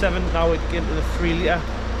 2.7, now it came to the 3 litre.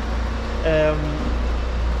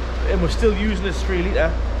 And we're still using this 3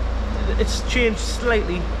 litre. It's changed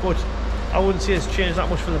slightly, but I wouldn't say it's changed that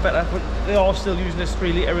much for the better. But they are still using this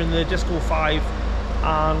 3 litre in the Disco 5,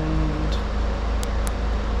 and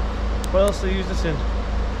what else do they use this in?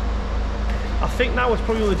 I think now it's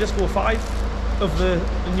probably the Disco 5 of the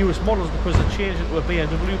newest models, because they changed it to a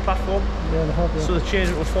BMW platform. Yeah, they have, yeah. So they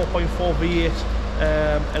changed it to 4.4 V8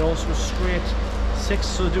 and also a straight 6.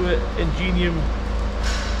 So they do it Ingenium.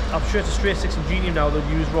 I'm sure it's a straight 6 Ingenium now they'll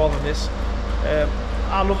use rather than this.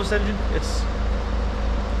 I love this engine. It's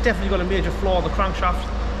definitely got a major flaw in the crankshaft.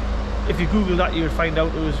 If you Google that, you would find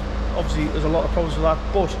out there's a lot of problems with that,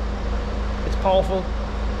 but it's powerful,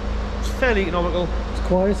 it's fairly economical, It's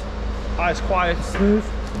quiet, it's quiet, smooth.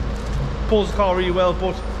 pulls the car really well,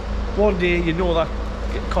 but one day you know that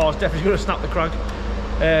car's definitely going to snap the crank.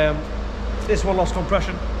 This one lost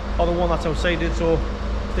compression, or the one that's outside did, so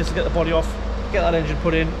this will get the body off, get that engine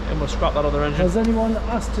put in, and we'll scrap that other engine. Has anyone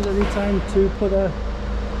asked at any time to put a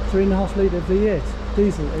 3.5 litre V8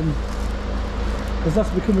 diesel in? Because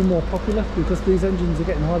that's becoming more popular, because these engines are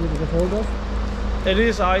getting harder to get hold of. It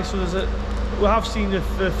is, so we have seen the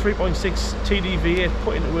 3.6 TD V8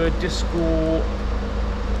 put into a Disco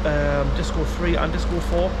 3 and Disco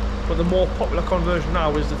 4, but the more popular conversion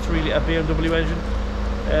now is the 3 litre BMW engine,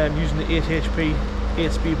 using the 8 HP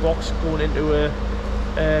 8-speed box, going into a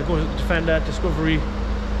Defender, Discovery,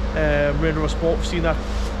 Range Rover Sport. We've seen that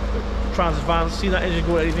Transit vans, seen that engine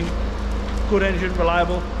go to anything. Good engine,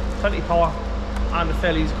 reliable, plenty of power, and a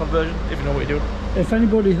fairly easy conversion if you know what you're doing. If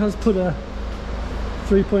anybody has put a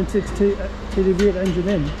 3.6 TD V8 engine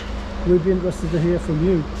in, we'd be interested to hear from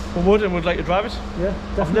you. We would, and would like to drive it. Yeah,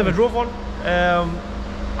 definitely. I've never drove one.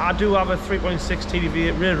 I do have a 3.6 TD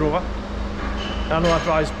V8 Range Rover. I know that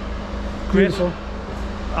drives great. Beautiful.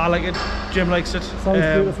 I like it. Jim likes it. Sounds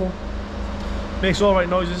beautiful. Makes all right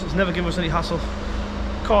noises. It's never given us any hassle.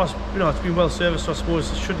 Car's, it's been well serviced, so I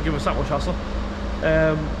suppose it shouldn't give us that much hassle.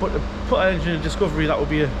 But to put an engine in Discovery, that would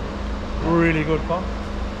be a really good car.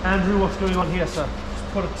 Andrew, what's going on here, sir?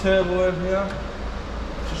 Just put a turbo in here.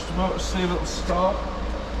 Just about to see a little start.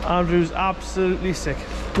 Andrew's absolutely sick.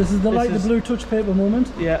 This is the light the blue touch paper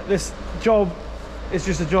moment. Yeah, this job is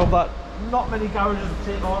just a job that not many garages will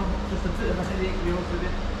take on. Just a bit of a headache, to be honest with you.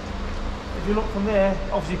 If you look from there,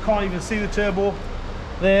 obviously you can't even see the turbo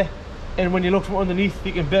there, and when you look from underneath,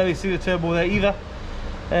 you can barely see the turbo there either.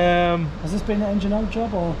 Has this been an engine out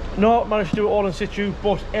job, or? No, managed to do it all in situ,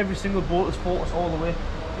 but every single bolt is focused all the way.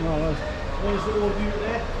 Right. There's the old unit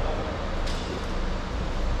there.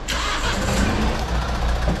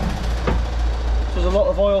 So there's a lot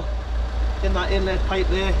of oil in that inlet pipe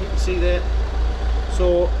there, you can see there.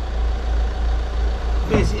 So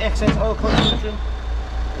basically excess oil consumption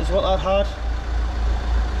is what that had.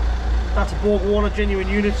 That's a Borg Warner genuine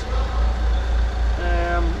unit.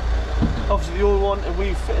 Obviously the old one, and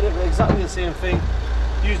we fitted it with exactly the same thing.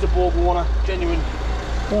 Used a Borg Warner genuine.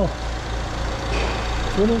 Well,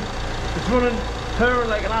 It's running, purring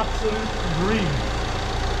like an absolute dream.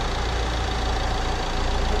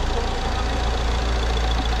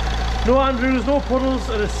 No Andrews, no puddles,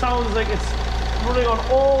 and it sounds like it's running on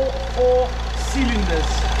all 4 cylinders.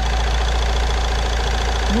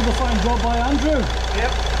 another fine job by Andrew.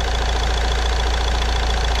 Yep.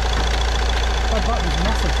 That battery's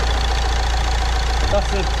massive.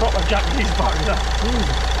 That's a proper Japanese battery, that.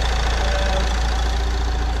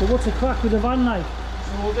 So what's the crack with the van like?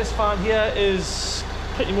 So this fan here is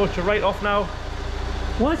pretty much a write-off now.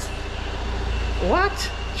 What?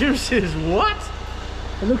 What? Jim says what?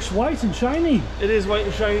 It looks white and shiny. It is white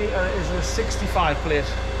and shiny, and it is a 65 plate.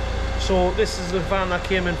 So this is the van that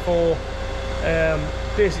came in for,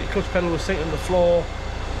 basically clutch pedal was sinking to the floor,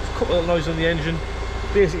 a couple of noises on the engine.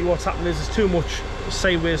 Basically what's happened is there's too much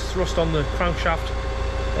sideways thrust on the crankshaft.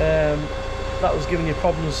 That was giving you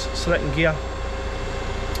problems selecting gear.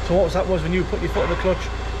 So what that was when you put your foot in the clutch,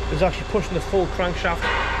 it was actually pushing the full crankshaft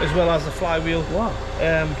as well as the flywheel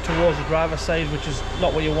towards the driver's side, which is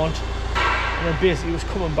not what you want. And then basically it was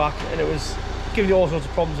coming back and it was giving you all sorts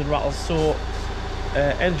of problems and rattles. So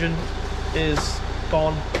engine is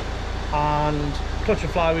gone and clutch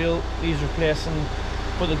and flywheel needs replacing,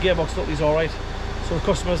 but the gearbox look is alright. So the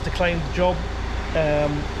customer's declined the job.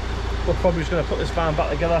 We're probably just going to put this van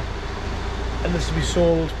back together and this will be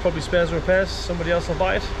sold, probably spares and repairs. Somebody else will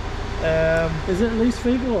buy it. Is it a lease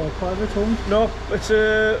vehicle or a private owned? No, it's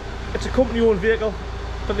a company owned vehicle,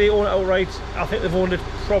 but they own it outright. I think they've owned it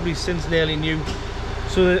probably since nearly new.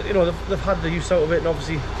 So you know they've had the use out of it, and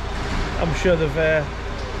obviously I'm sure they've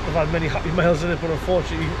had many happy miles in it. But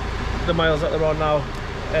unfortunately, the miles that they're on now,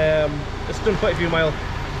 it's done quite a few miles,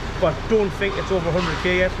 but don't think it's over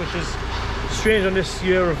 100k yet, which is strange on this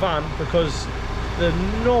year of van because they're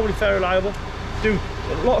normally fairly reliable. Do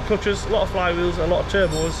a lot of clutches, a lot of flywheels, a lot of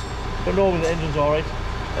turbos, but normally the engine's alright.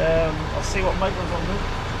 I'll see what Michael's on with.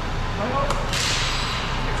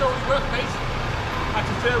 It's always work, mate. I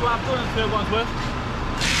prefer what I've done and prefer one's work.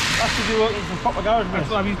 That should be working from proper garage, mate. That's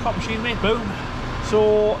what I mean, cop machine, mate. Boom.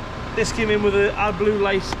 So this came in with an AdBlue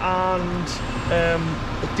light and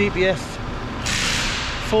a DPF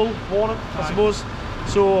full warning, I suppose.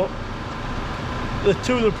 So the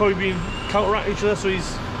two of them probably been counteracting each other. So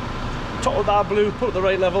he's tottled the AdBlue, put it at the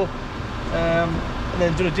right level, and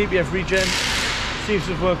then done a DPF regen. Seems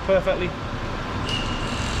to have worked perfectly.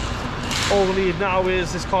 All we need now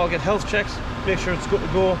is this car will get health checked, make sure it's good to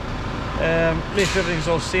go, make sure everything's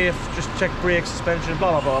all safe, just check brakes, suspension,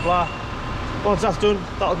 blah blah blah blah. Once that's done,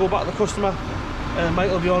 that'll go back to the customer and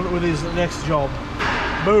Mike will be on with his next job.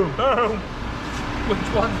 Boom! Boom! Which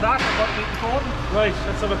one's that? I've got to get the phone. Right,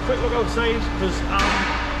 let's have a quick look outside because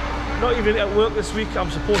I'm not even at work this week.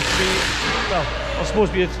 I'm supposed to be, well, I'm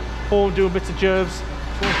supposed to be at home doing bits of jervs.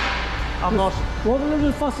 I'm not. Walk a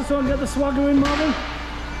little bit faster so I can get the swagger in, Marvin.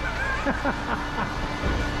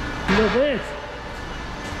 Love it.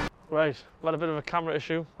 Right, we've had a bit of a camera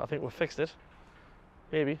issue. I think we've fixed it.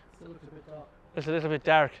 Maybe. It's a little bit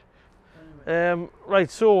dark. Right,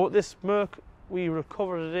 so this Merc, we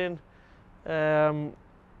recovered it in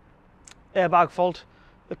airbag fault.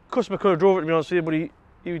 The customer could have drove it, to be honest with you, but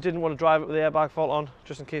he didn't want to drive it with the airbag fault on,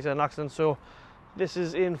 just in case he had an accident. So this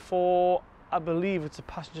is in for, I believe it's a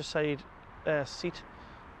passenger side seat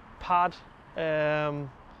pad.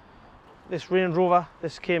 This Range Rover,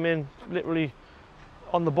 this came in literally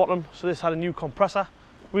on the bottom, so this had a new compressor,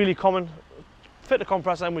 really common. Fit the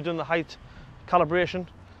compressor and we've done the height calibration.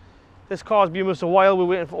 This car's been with us a while. We're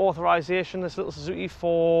waiting for authorization, this little Suzuki,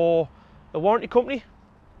 for the warranty company.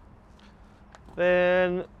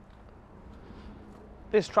 Then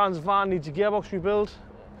this trans van needs a gearbox rebuild.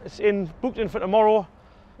 It's booked in for tomorrow.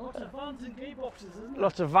 Lots of vans and gearboxes, isn't it?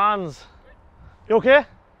 Lots of vans. You okay?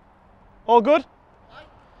 All good?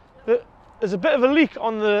 There's a bit of a leak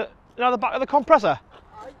on the back of the compressor.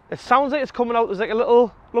 It sounds like it's coming out. There's like a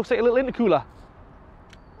little, looks like a little intercooler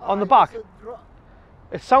on the back.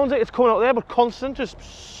 It sounds like it's coming out there, but constant.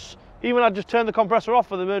 Just even when I just turned the compressor off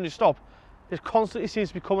for the emergency stop, it constantly seems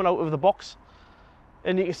to be coming out of the box,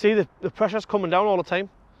 and you can see the pressure's coming down all the time.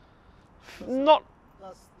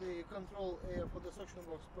 That's the control air for the suction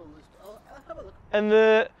box. I'll have a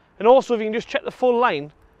look. And also if you can just check the full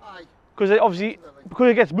line, because obviously because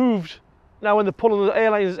it gets moved now when they're pulling the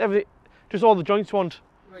airlines, everything, just all the joints want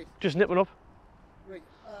just nipping up. Right.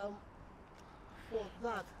 For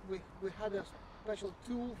that we had a special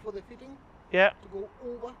tool for the fitting. Yeah. To go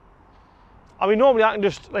over. I mean normally I can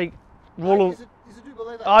just like roll them. Is it doable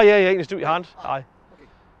like that? Ah yeah, you can just do it with your hand. Aye. Okay.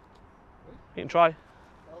 You can try.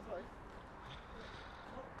 I'll try.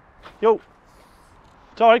 Yo.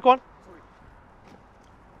 It's alright, go on.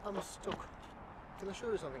 Sorry. I'm stuck. Can I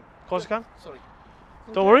show you something? Of course you can. Sorry.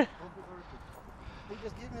 Don't worry. I'll be very quick. They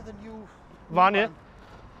just gave me the new Van, yeah.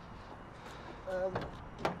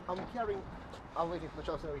 I'm waiting for the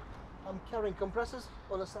child, sorry. I'm carrying compressors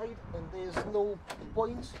on the side and there's no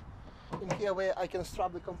points in here where I can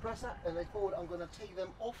strap the compressor, and I thought I'm going to take them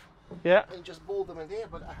off and just bolt them in there,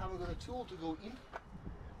 but I haven't got a tool to go in.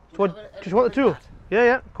 Just want the tool?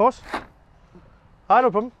 Yeah, of course. No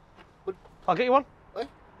problem. But I'll get you one. Eh?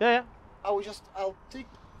 Yeah. I'll take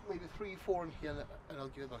maybe 3-4 in here and I'll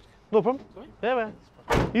give it back to you. No problem. Sorry? Yeah, man.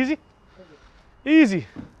 Easy. Easy.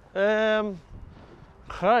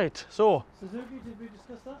 Right, so. Suzuki, did we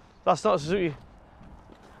discuss that? That's not a Suzuki.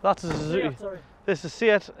 That's a Suzuki. Yeah, sorry. This is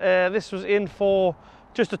Seat. This was in for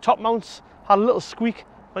just the top mounts. Had a little squeak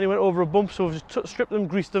when he went over a bump, so we've just stripped them,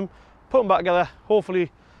 greased them, put them back together.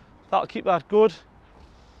 Hopefully that'll keep that good.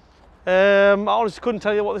 I honestly couldn't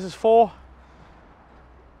tell you what this is for,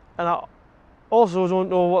 and I also don't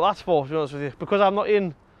know what that's for, to be honest with you, because I'm not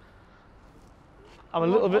in. I'm a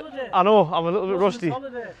little bit. I know I'm a little bit rusty.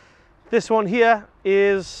 This one here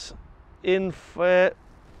is in.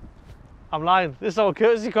 I'm lying. This is our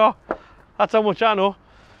courtesy car. That's how much I know.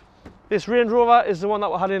 This Range Rover is the one that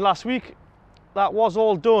we had in last week. That was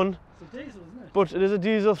all done. It's a diesel, isn't it? But it is a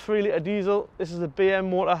diesel, 3 litre diesel. This is the BM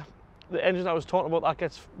motor, the engine I was talking about that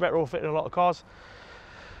gets retrofitted in a lot of cars.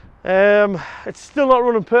 It's still not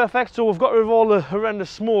running perfect, so we've got rid of all the horrendous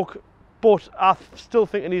smoke, but I still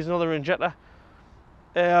think it needs another injector.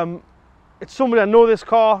 It's somebody I know this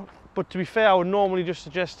car, but to be fair, I would normally just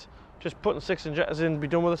suggest just putting 6 injectors in and be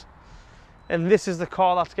done with it. And this is the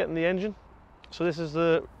car that's getting the engine. So this is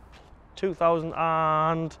the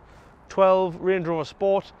 2012 Range Rover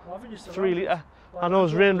Sport, 3 litre. I know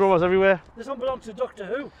there's Range Rovers everywhere. This one belongs to Doctor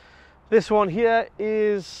Who. This one here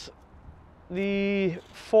is the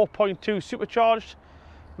 4.2 supercharged.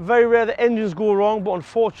 Very rare the engines go wrong, but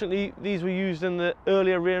unfortunately these were used in the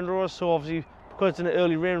earlier Range Rovers, so obviously because it's an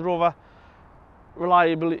early Range Rover,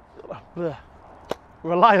 reliability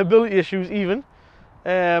issues even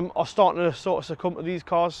are starting to sort of succumb to these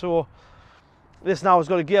cars. So this now has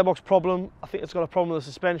got a gearbox problem. I think it's got a problem with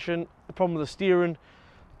the suspension, a problem with the steering.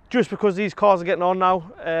 Just because these cars are getting on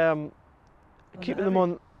now, keeping them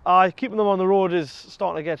on the road is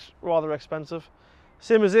starting to get rather expensive.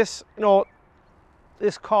 Same as this, you know,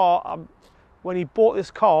 this car. When he bought this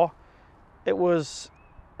car, it was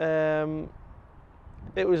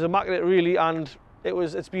immaculate really, and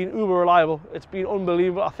it's been uber reliable. It's been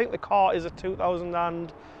unbelievable. I think the car is a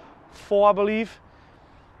 2004, I believe.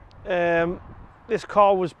 This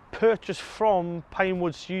car was purchased from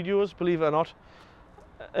Pinewood Studios, believe it or not.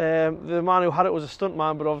 The man who had it was a stunt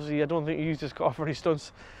man, but obviously I don't think he used his car for any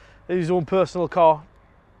stunts. It's his own personal car.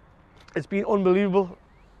 It's been unbelievable.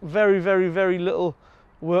 Very, very, very little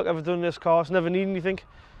work ever done in this car. It's never needed anything.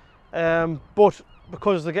 But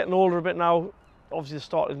because they're getting older a bit now, obviously they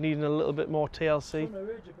started needing a little bit more TLC.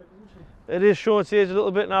 It is showing its age a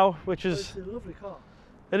little bit now, which is. It's a lovely car.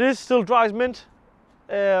 It is, still dries mint.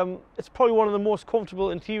 It's probably one of the most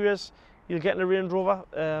comfortable interiors you'll get in a Range Rover.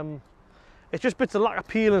 It's just bits of lack of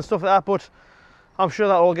peel and stuff like that, but I'm sure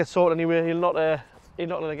that all gets sorted anyway. He'll not let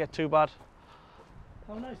it get too bad.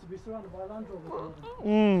 How nice to be surrounded by Land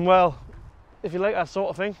Rovers. Well, if you like that sort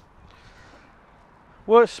of thing.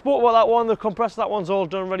 We spoke about that one, the compressor, that one's all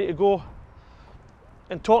done, ready to go.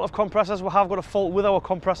 In total of compressors, we have got a fault with our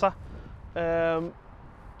compressor. I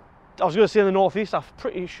was going to say in the northeast, I'm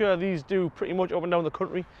pretty sure these do pretty much up and down the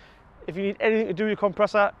country. If you need anything to do with your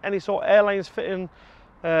compressor, any sort of airlines fitting,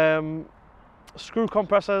 screw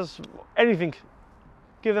compressors, anything,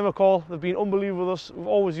 give them a call. They've been unbelievable with us. We've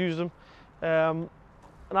always used them. And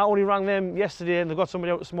I only rang them yesterday and they've got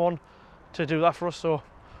somebody out this morning to do that for us. So. What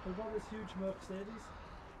about this huge Mercedes?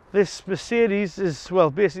 This Mercedes is, well,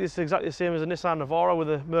 basically it's exactly the same as a Nissan Navara with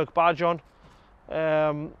a Merc badge on.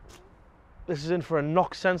 This is in for a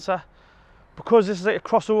knock sensor. Because this is like a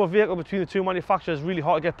crossover vehicle between the two manufacturers, it's really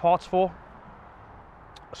hard to get parts for.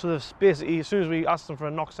 So there's basically, as soon as we asked them for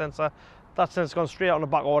a knock sensor, that sensor's gone straight out on the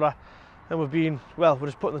back order. And we're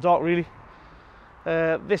just put in the dark really.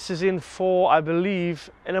 This is in for, I believe,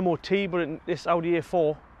 an MOT, but this Audi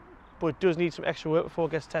A4, but it does need some extra work before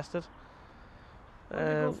it gets tested. When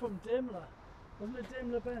they go from Daimler, wasn't it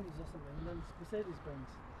Daimler Benz or something, and then Mercedes Benz?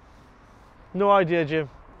 No idea, Jim.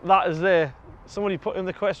 That is there. Somebody put in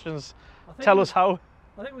the questions. Tell us how.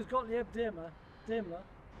 I think it was Gottlieb Daimler, and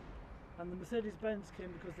the Mercedes Benz came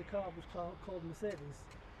because the car was called Mercedes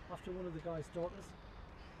after one of the guy's daughters.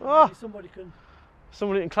 Oh, somebody can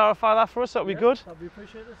clarify that for us. That'd be good. That'd be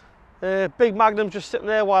appreciated. Big Magnum just sitting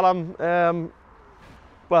there while I'm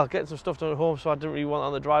well, getting some stuff done at home, so I didn't really want it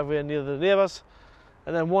on the driveway near the neighbours.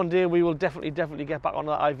 And then one day we will definitely get back on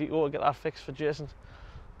that IVO and get that fixed for Jason.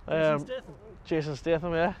 Jason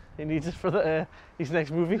Statham, yeah. He needs it for his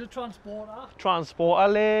next movie. The Transporter. Transporter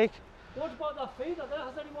Lake. What about that feeder there?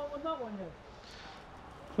 Has anyone won that one yet?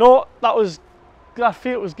 No, that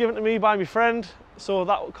Fiat was given to me by my friend, so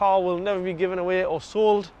that car will never be given away or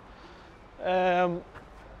sold. Cool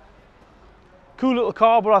little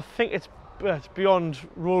car, but I think it's beyond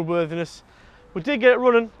roadworthiness. We did get it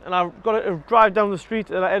running, and I got it to drive down the street,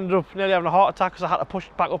 and I ended up nearly having a heart attack because I had to push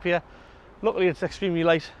it back up here. Luckily, it's extremely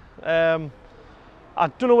light. I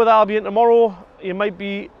don't know whether I'll be in tomorrow. You might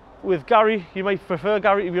be with Gary. You might prefer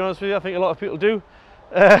Gary, to be honest with you. I think a lot of people do.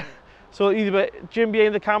 So either Jim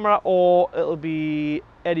behind the camera or it'll be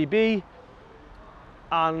Eddie B.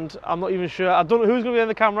 And I'm not even sure, I don't know who's going to be on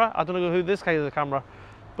the camera, I don't know who this guy is on the camera,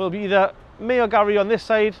 but it'll be either me or Gary on this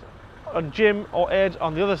side, or Jim or Ed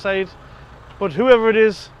on the other side. But whoever it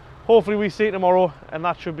is, hopefully we see it tomorrow, and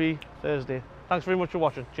that should be Thursday. Thanks very much for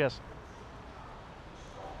watching. Cheers.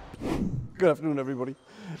 Good afternoon, everybody.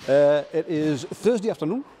 It is Thursday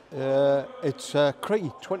afternoon. It's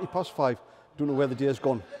crikey, 5:20. Don't know where the day has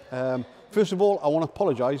gone. First of all, I want to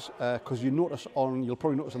apologise because you'll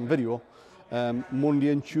probably notice on the video, Monday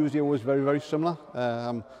and Tuesday was very, very similar.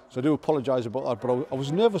 So I do apologise about that, but I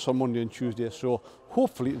was nervous on Monday and Tuesday, so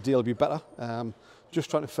hopefully today will be better. Just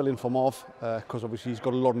trying to fill in for Marv, because obviously he's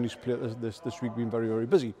got a lot on his plate this week, being very, very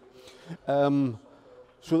busy.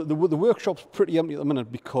 So the workshop's pretty empty at the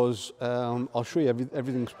minute because I'll show you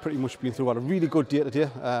everything's pretty much been through. I had a really good day today.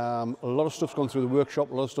 A lot of stuff's gone through the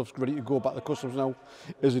workshop, a lot of stuff's ready to go back to the customers now,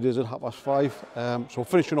 as it is at 5:30. So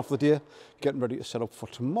finishing off the day, getting ready to set up for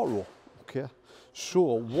tomorrow. Okay, so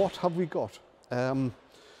what have we got?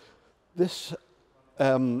 This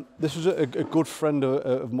is a good friend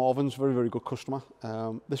of Marvin's, very, very good customer.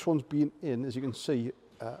 This one's been in, as you can see,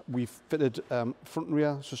 we've fitted front and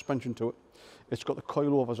rear suspension to it. It's got the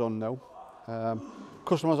coilovers on now.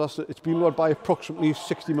 Customers asked it, it's been lowered by approximately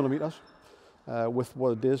 60 millimetres with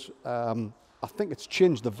what it is. I think it's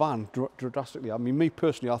changed the van drastically. I mean, me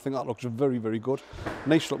personally, I think that looks very, very good.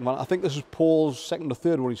 Nice looking van. I think this is Paul's second or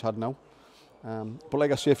third one he's had now. But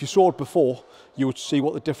like I say, if you saw it before, you would see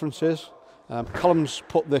what the difference is. Callum's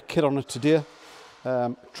put the kit on it today.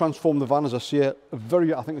 Transformed the van, as I say,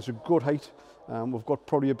 I think it's a good height. We've got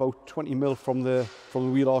probably about 20 mil from the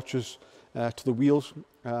wheel arches to the wheels.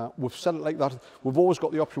 We've set it like that. We've always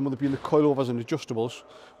got the option, whether it be in the coilovers and adjustables,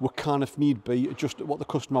 we can, if need be, adjust it what the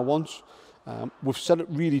customer wants. We've set it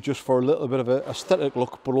really just for a little bit of an aesthetic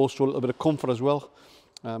look, but also a little bit of comfort as well.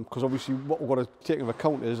 Because obviously what we've got to take into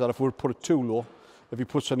account is that if we were to put it too low, if he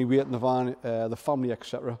puts any weight in the van, the family,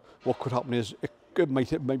 etc., what could happen is it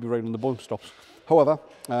might be right on the bump stops. However,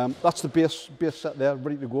 that's the base set there,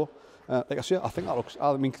 ready to go. Like I say, I think that looks,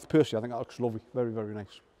 I mean, personally, I think that looks lovely. Very, very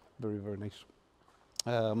nice. Very, very nice.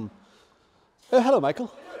 Hello,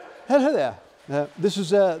 Michael. Hello there. This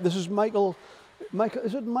is Michael. Michael,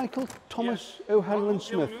 is it Michael Thomas O'Hanlon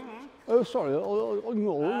Smith? Oh, sorry.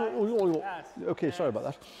 Okay, sorry about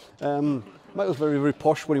that. Michael's very, very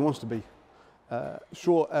posh when he wants to be.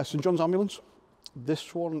 So, St John's Ambulance.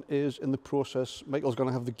 This one is in the process. Michael's going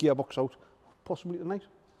to have the gearbox out, possibly tonight.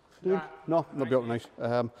 No, not be out tonight.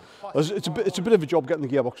 It's a bit of a job getting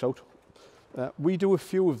the gearbox out. We do a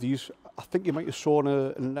few of these. I think you might have saw in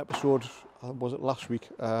an episode, was it last week,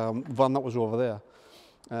 van that was over there.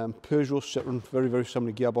 Peugeot Citroen, very, very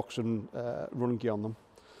similar gearbox and running gear on them.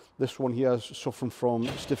 This one here is suffering from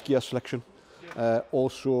stiff gear selection.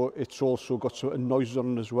 It's also got some noises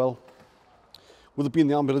on it as well. With it being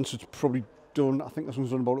the ambulance, it's probably done, I think this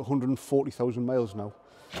one's done about 140,000 miles now.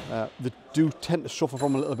 They do tend to suffer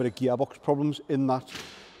from a little bit of gearbox problems in that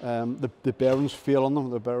the bearings fail on them,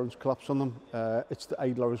 the bearings collapse on them. It's the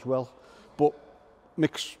idler as well. But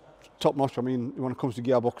Mick's top notch. I mean, when it comes to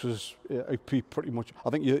gearboxes, pretty much, I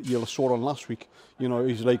think you saw it on last week, you know,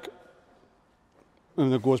 he's like,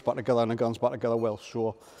 and it goes back together and it goes back together well.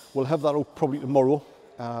 So we'll have that out probably tomorrow.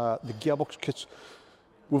 The gearbox kits,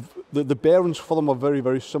 the bearings for them are very,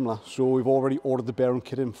 very similar. So we've already ordered the bearing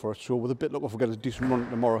kit in for it. So with a bit luck, if we get a decent run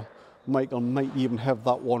tomorrow, Michael might even have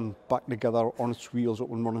that one back together on its wheels up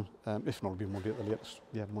and running. If not, it'll be Monday at the latest.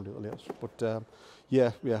 Yeah, Monday at the latest. But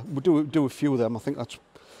yeah, we'll do a few of them. I think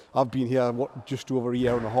I've been here just over a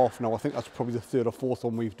year and a half now. I think that's probably the third or fourth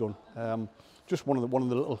one we've done. Just one of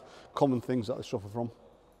the little common things that they suffer from.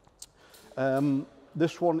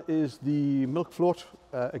 This one is the milk float.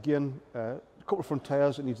 Again, a couple of front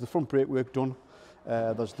tyres. It needs the front brake work done.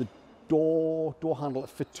 There's the door handle to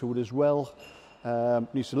fit to it as well.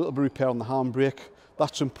 Needs a little bit of repair on the handbrake.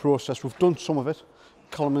 That's in process. We've done some of it.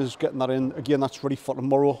 Callum is getting that in. Again, that's ready for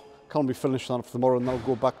tomorrow. Callum will be finishing that for tomorrow and that'll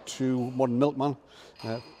go back to Modern Milkman.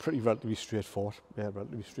 Pretty relatively straightforward. Yeah,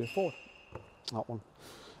 relatively straightforward. That one.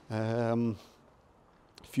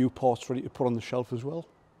 A few parts ready to put on the shelf as well.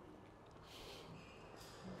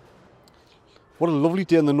 What a lovely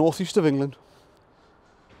day in the northeast of England.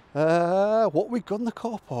 What we got in the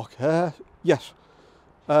car park? Yes.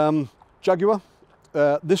 Jaguar.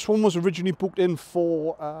 This one was originally booked in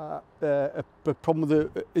for a problem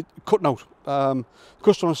with it cutting out.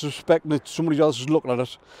 Customers suspect that somebody else is looking at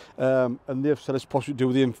it, and they've said it's possibly to do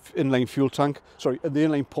with the inline fuel tank. Sorry, the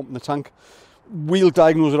inline pump in the tank. we'll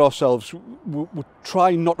diagnose it ourselves. We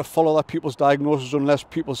try not to follow other people's diagnosis unless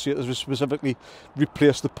people say it specifically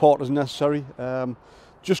replace the part as necessary.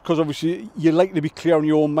 Just because obviously you're likely to be clear in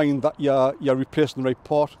your own mind that you're replacing the right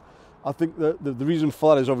part. I think the reason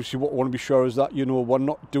for that is obviously what we want to be sure is that, you know, we're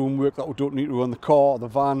not doing work that we don't need to do on the car or the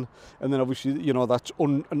van, and then obviously, you know, that's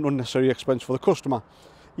an unnecessary expense for the customer.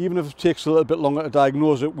 Even if it takes a little bit longer to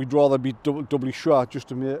diagnose it, we'd rather be doubly sure just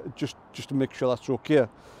to make sure that's okay.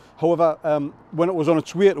 However, when it was on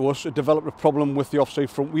its way to us, it developed a problem with the offside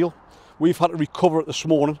front wheel. We've had to recover it this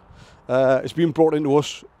morning. It's been brought into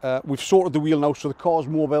us. We've sorted the wheel now, so the car's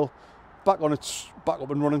mobile, back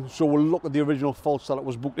up and running. So we'll look at the original faults that it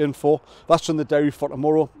was booked in for. That's in the diary for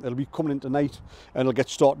tomorrow. It'll be coming in tonight, and it'll get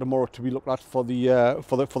started tomorrow to be looked at for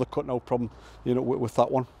the cutting out problem, you know, with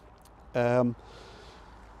that one.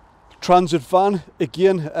 Transit van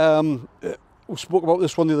again. We spoke about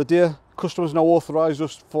this one the other day. Customers now authorised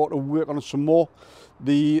us to work on it some more.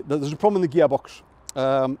 There's a problem in the gearbox.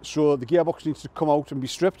 So the gearbox needs to come out and be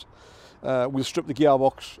stripped. We'll strip the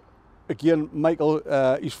gearbox. Again, Michael,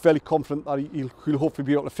 he's fairly confident that he'll hopefully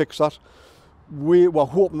be able to fix that. We're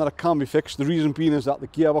hoping that it can be fixed. The reason being is that the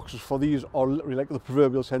gearboxes for these are literally like the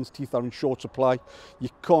proverbial hen's teeth, are in short supply. You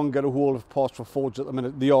can't get a hold of parts for Fords at the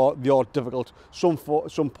minute. They are difficult. Some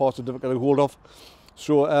parts are difficult to get a hold of.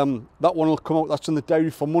 So that one will come out. That's in the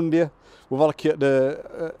diary for Monday. We've allocated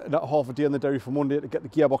half a day in the diary for Monday to get the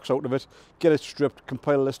gearbox out of it, get it stripped,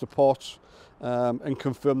 compile a list of parts, and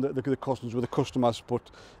confirm the costings with the customers. But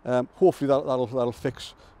hopefully that'll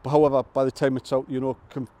fix. But however, by the time it's out, you know,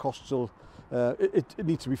 costs will it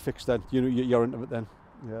needs to be fixed. Then you know you're into it then.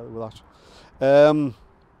 Yeah, with that.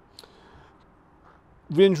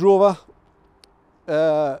 Range Rover.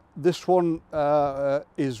 This one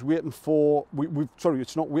is waiting for. Sorry,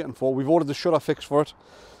 it's not waiting for. We've ordered the shutter fix for it.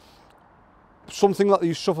 Something that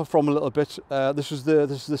you suffer from a little bit. This is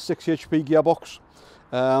the 6 HP gearbox.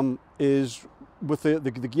 Is with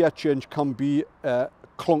the gear change can be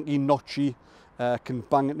clunky, notchy, can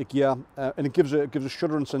bang into gear, and it gives a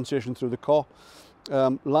shuddering sensation through the car.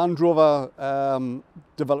 Land Rover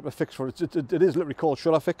developed a fix for it. It is literally called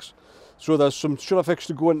shutter fix. So there's some shutter fix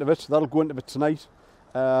to go into it. That'll go into it tonight.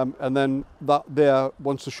 And then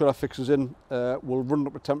once the shutter fix is in, we'll run it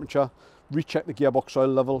up to temperature, recheck the gearbox oil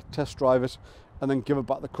level, test drive it, and then give it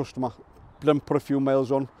back to the customer. Then put a few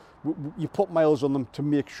miles on. You put miles on them to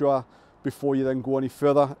make sure before you then go any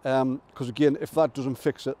further. Because again, if that doesn't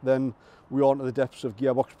fix it, then we are into the depths of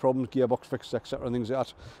gearbox problems, gearbox fixes, etc., and things like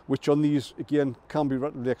that. Which on these again can be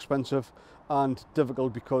relatively expensive and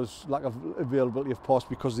difficult because lack of availability of parts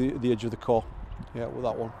because of the age of the car. Yeah, with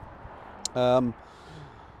that one.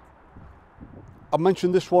 I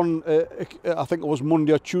mentioned this one, I think it was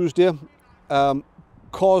Monday or Tuesday.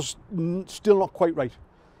 Car's still not quite right.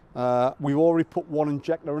 We've already put one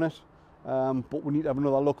injector in it, but we need to have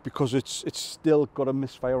another look because it's still got a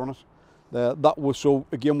misfire on it. So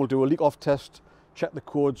again, we'll do a leak off test, check the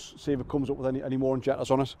codes, see if it comes up with any more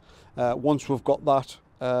injectors on it. Once we've got that,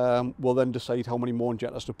 we'll then decide how many more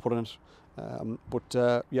injectors to put in it.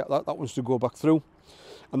 Yeah, that one's to go back through.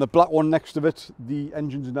 And the black one next to it, the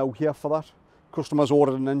engine's now here for that. Customers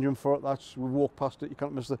ordered an engine for it. We walk past it. You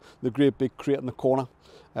can't miss the great big crate in the corner.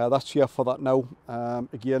 That's here for that now.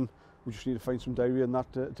 Again, we just need to find some diary in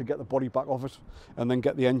that to get the body back off it, and then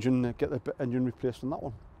get the engine replaced on that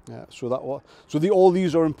one. All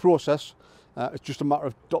these are in process. It's just a matter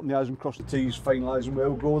of dotting the i's and crossing the t's, finalising where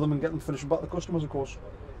we'll go with them, and getting them finished back to the customers, of course.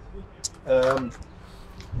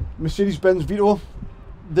 Mercedes-Benz Vito.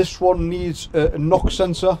 This one needs a knock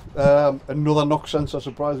sensor, another knock sensor,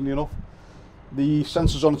 surprisingly enough. The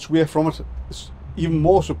sensor's on its way from it. It's even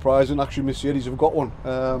more surprising, actually, Mercedes have got one.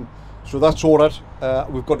 So that's ordered.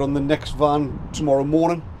 We've got on the next van tomorrow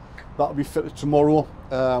morning. That'll be fitted tomorrow.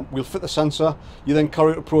 We'll fit the sensor. You then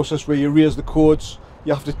carry out a process where you raise the codes.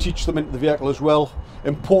 You have to teach them into the vehicle as well.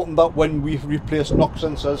 Important that when we replace knock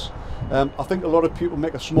sensors, I think a lot of people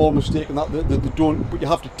make a small mistake in that they don't, but you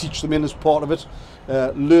have to teach them in as part of it.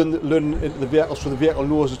 Learn into the vehicle so the vehicle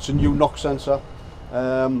knows it's a new knock sensor,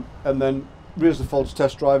 and then raise the faults,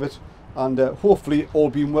 test drive it, and hopefully, all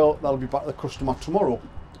being well, that'll be back to the customer tomorrow.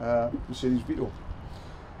 Mercedes Vito.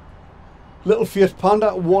 Little Fiat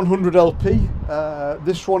Panda 100 LP.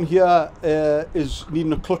 This one here is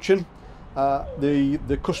needing a clutch in.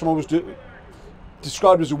 The customer was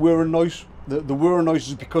described as a whirring noise. The whirring noise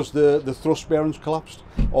is because the thrust bearings collapsed,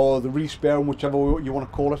 or the release bearing, whichever you want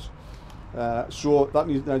to call it. So that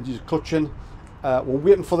needs a clutch in. We're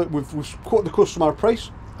waiting for we've quoted the customer a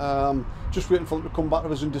price. Just waiting for them to come back to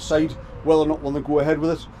us and decide whether or not we want to go ahead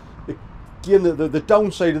with it. again, the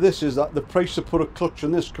downside of this is that the price to put a clutch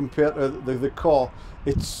in this compared to the car,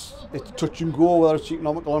 it's touch and go whether it's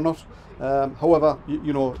economical or not. However,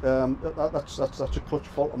 you know, that's a clutch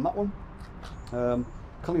fault on that one.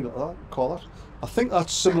 Can you look at that? Call that. I think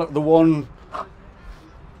that's similar to the one.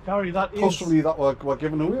 Gary, that possibly that we're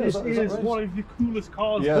giving away. This is that right? one of the coolest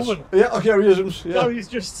cars yes. going. Yeah, Gary isn't. Yeah. Gary's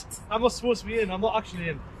just, I'm not supposed to be in, I'm not actually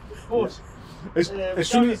in. But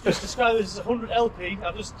Gary's just described this as 100 LP,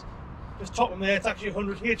 I've just topped them there, it's actually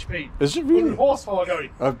 100 HP. Is it really? 100 horsepower,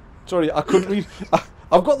 Gary. Sorry, I couldn't read.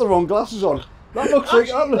 I've got the wrong glasses on. That looks like,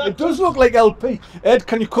 it does look like LP. Ed,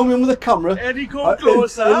 can you come in with a camera? Eddie, come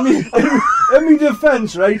closer. In my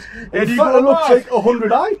defence, right? Eddie, in fact, it looks like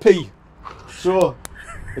 100 IP. So,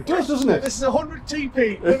 it does, doesn't it? This is 100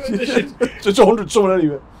 TP. Edition. It's 100 something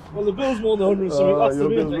anyway. Well, the bill's more than 100, so that's the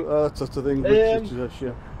main thing. That's the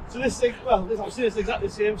thing. So this thing, well, obviously it's exactly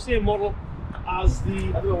the same model as the,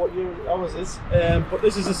 I don't know what year ours is, but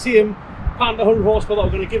this is the same Panda 100 horsepower that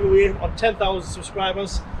we're going to give away on 10,000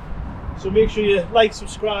 subscribers. So make sure you like,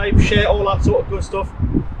 subscribe, share, all that sort of good stuff.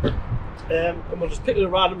 And we'll just pick it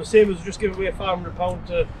at random, the same as we just give away £500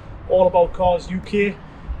 to All About Cars UK.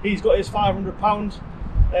 He's got his £500,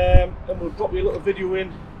 and we'll drop you a little video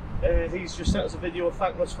in. He's just sent us a video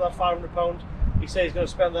thanking us for that £500. He says he's going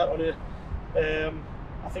to spend that on a,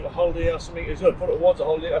 I think a holiday or something. He's going to put it towards a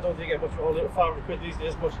holiday. I don't think you get much of a holiday with 500 quid these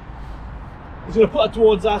days, but he's going to put it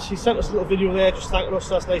towards that. He sent us a little video there just thanking us,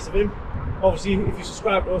 so that's nice of him. Obviously, if you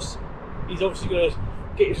subscribe to us, he's obviously going to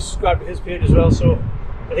get you to subscribe to his page as well. So,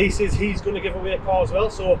 and he says he's going to give away a car as well,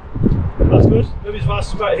 so that's good. Maybe if I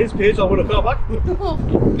subscribe to his page, I'll win a car back.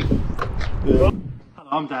 Yeah. Hello,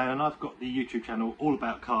 I'm Dan and I've got the YouTube channel All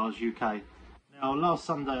About Cars UK. Now, last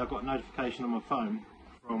Sunday I got a notification on my phone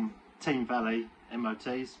from Team Valley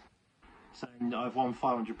MOTs saying that I've won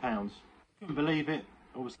 £500. Couldn't believe it.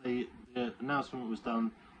 Obviously, the announcement was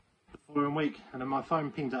done the following week, and then my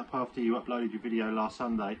phone pinged up after you uploaded your video last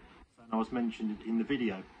Sunday, and I was mentioned in the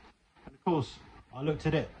video. And of course, I looked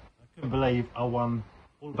at it. I couldn't believe I won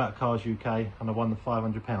All About Cars UK, and I won the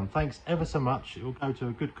 £500. Thanks ever so much. It will go to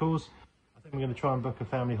a good cause. I think we're going to try and book a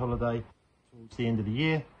family holiday towards the end of the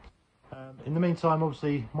year. In the meantime,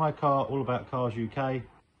 obviously, my car, All About Cars UK,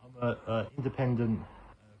 I'm an independent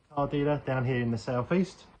car dealer down here in the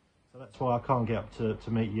southeast, so that's why I can't get up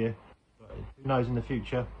to meet you. But who knows, in the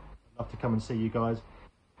future, I'd love to come and see you guys.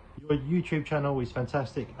 Your YouTube channel is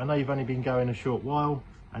fantastic. I know you've only been going a short while,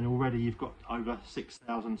 and already you've got over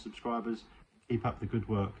 6,000 subscribers. Keep up the good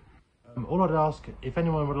work. All I'd ask, if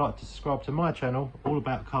anyone would like to subscribe to my channel, All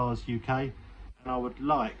About Cars UK, and I would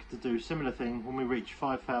like to do a similar thing when we reach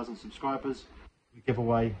 5,000 subscribers, we give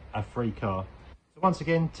away a free car. So once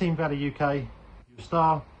again, Team Valley UK, you're a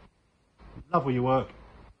star, love all your work,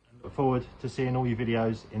 and look forward to seeing all your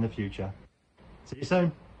videos in the future. See you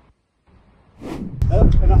soon.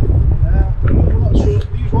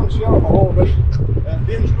 These ones here are already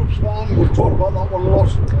the engine group's fine. We've talked about that one a lot.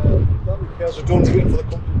 That repairs are done, waiting for the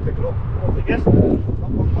company to pick it up. Again, that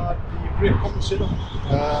one had the brake compensator,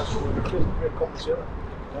 so we replaced the brake compensator.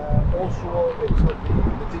 Also, it's the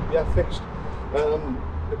DPF fixed.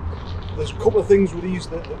 There's a couple of things with these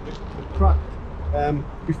that crack.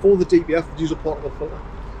 Before the DPF, the diesel particle filter,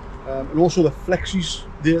 and also the flexies.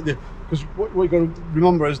 Because what you've got to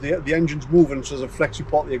remember is the engine's moving, so there's a flexi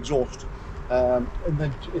part of the exhaust, and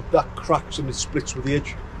then that cracks and it splits with the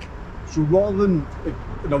edge. So rather than,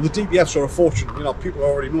 you know, the DPFs are a fortune, you know, people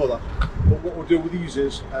already know that. But what we'll do with these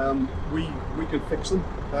is we can fix them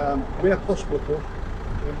where possible, of course.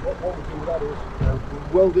 And what we do with that is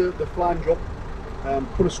we'll weld the flange up,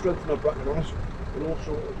 put a strengthener bracket on it, and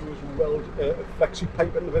also do is weld a flexi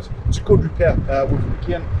pipe into it. It's a good repair.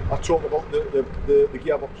 Again, I talk about the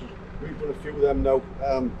gearboxes. We've done a few of them now,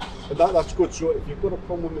 and that's good. So if you've got a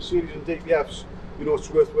problem with Mercedes and DPFs, you know, it's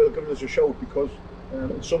worthwhile giving us a shout, because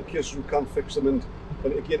in some cases we can't fix them, and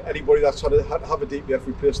again, anybody that's had a DPF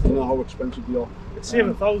replaced, they know how expensive they are. it's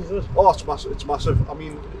saving thousands. Oh, it's massive. It's massive. I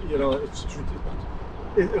mean, you know, it's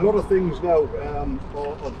a lot of things now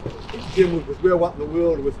are dealing with where we're at in the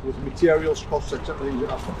world, with materials costs, etc. I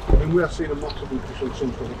mean, we're seeing a massive increase on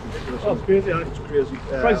some sort of ridiculous. Oh, it's crazy, yeah. It's crazy.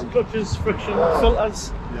 Price of clutches, friction,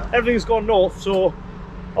 filters, everything's gone north. So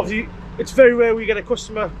obviously it's very rare we get a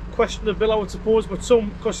customer question the bill, I would suppose, but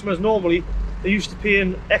some customers normally, they're used to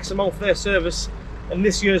paying X amount for their service, and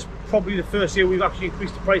this year's probably the first year we've actually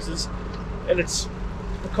increased the prices, and it's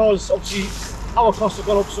because obviously our costs have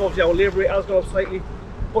gone up, so obviously our labour rate has gone up slightly,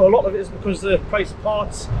 but a lot of it is because of the price of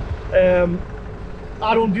parts.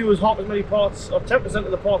 I don't do half as many parts, or 10%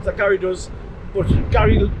 of the parts that Gary does, but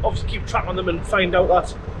Gary will obviously keep track on them and find out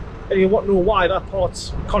that and you want to know why that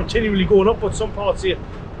part's continually going up, but some parts here,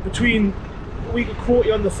 between, we could quote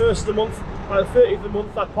you on the 1st of the month, by the 30th of the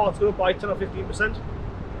month, that part's going up by 10 or 15%.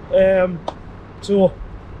 So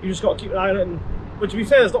you just got to keep an eye on it, but to be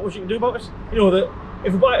fair, there's not much you can do about it. You know that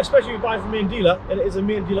if you buy, especially if you buy from a main dealer, and it is a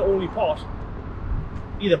main dealer only part,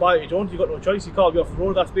 either buy it or you don't, you've got no choice, you can't be off the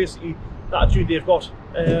road. That's basically the attitude they've got.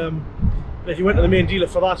 And if you went to the main dealer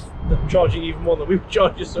for that, they're charging even more than we would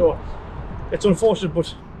charge you, so it's unfortunate,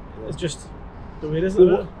 but it's just the way it is,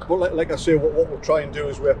 isn't it? But like I say, what we'll try and do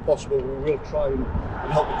is, where possible, we will try and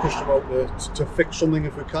help the customer out to fix something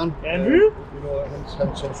if we can. Andrew? You know,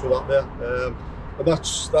 hence for that there. But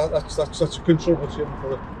that's a consultancy for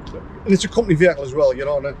the, and it's a company vehicle as well, you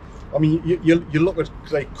know. And I mean, you look at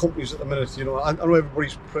like companies at the minute, you know. I know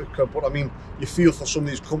everybody's pricker, but I mean, you feel for some of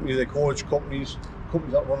these companies, like haulage companies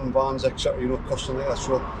that run vans, etc. You know, costing like that.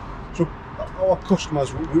 So our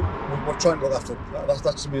customers, we're trying to look after them.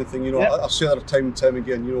 That's the main thing, you know. I say that time and time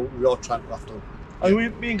again. You know, we are trying to look after them. I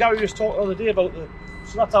mean, me and Gary just talked the other day about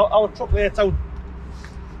so that's our truck there. It's out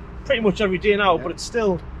pretty much every day now, but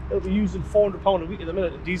it'll be using £400 a week at the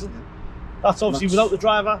minute in diesel. That's obviously without the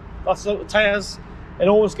driver, that's without the tyres. It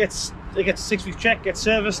always gets a 6 week check, gets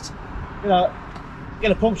serviced, you know,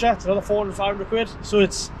 get a puncture, it's another 400, 500 quid. So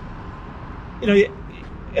it's, you know,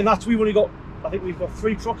 and that's, I think we've got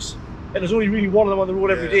 3 trucks, and there's only really one of them on the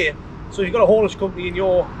road every day. So you've got a haulage company and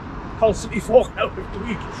you're constantly forking out every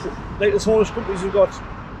week. Like there's haulage companies who've got,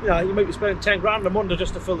 you know, you might be spending 10 grand a Monday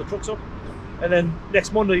just to fill the trucks up, and then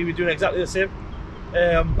next Monday you'll be doing exactly the same.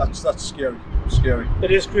 That's scary. Scary.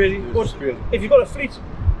 It is crazy. But if you've got a fleet,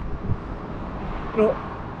 you know,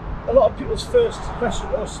 a lot of people's first question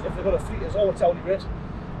to us if they've got a fleet is, oh, it's hourly rate.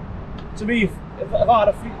 To me, if I had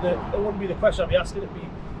a fleet, that wouldn't be the question I'd be asking. It'd be,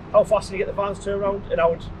 how fast can you get the vans turned around? And I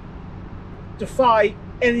would defy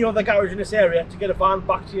any other garage in this area to get a van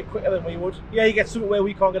back to you quicker than we would. Yeah, you get something where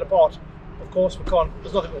we can't get a part. Of course we can't.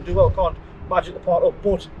 There's nothing we can do. Well, we can't magic the part up.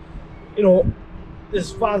 But, you know,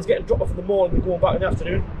 there's vans getting dropped off in the morning and going back in the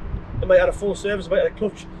afternoon. They might have a full service, they might have a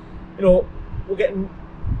clutch. You know, we're getting,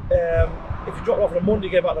 if you drop it off on a Monday,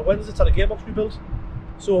 you get back on a Wednesday, it's had a gearbox rebuilt.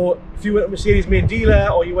 So if you went to a Mercedes main dealer,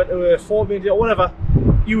 or you went to a Ford main dealer, or whatever,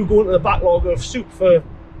 you would go into the backlog of soup for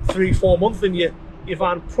 3-4 months, and your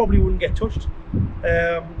van probably wouldn't get touched.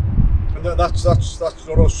 And that's not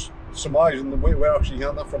us surmising, the way we're actually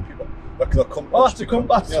hearing that from people. Like they'll come. Oh, that's the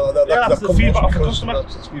feedback from the customer.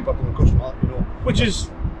 That's the feedback from the customer, you know. Which is,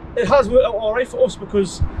 it has worked out all right for us,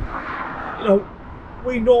 because, you know,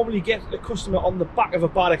 we normally get the customer on the back of a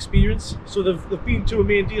bad experience. So they've been to a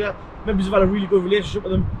main dealer, members have had a really good relationship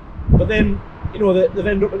with them, but then, you know, they've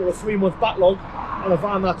ended up into a 3-month backlog on a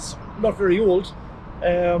van that's not very old,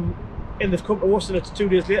 and they've come to us and it's 2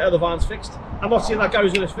 days later the van's fixed. I'm not saying that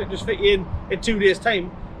guy's going to just fit you in 2 days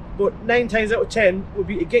time, but 9 times out of 10 would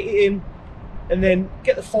be to get you in and then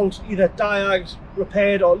get the fault either diagged,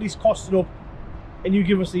 repaired, or at least costed up, and you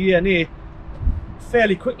give us the ENA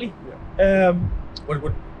fairly quickly.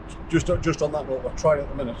 We're just on that note, we're trying at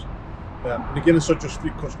the minute. And again, it's not just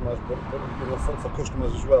fleet customers, but you know, for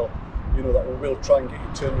customers as well. You know, that we will try and get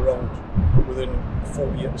you turned around within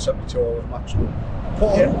 48 to 72 hours maximum.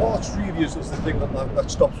 Parts really is the thing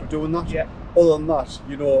that stops with doing that. Yeah. Other than that,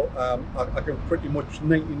 you know, I can pretty much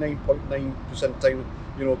 99.9% time,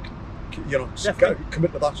 you know,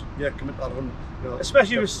 commit to that. Yeah, commit to that. You know,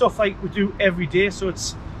 especially with stuff like we do every day. So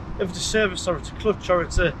it's, if it's a service or it's a clutch or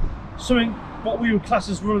it's a something what we would class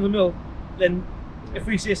as run of the mill, then if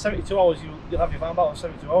we say 72 hours, you'll have your van back in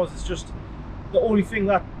 72 hours. It's just the only thing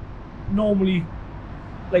that normally,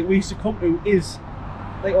 like, we succumb to is,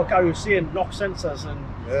 like what Gary was saying, knock sensors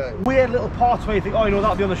and weird little parts where you think, oh, you know,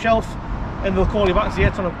 that'll be on the shelf, and they'll call you back and say, yeah,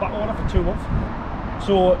 it's on a back order for 2 months.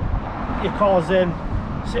 So your car's then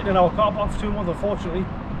sitting in our car park for 2 months, unfortunately,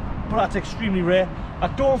 but that's extremely rare. I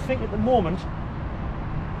don't think at the moment,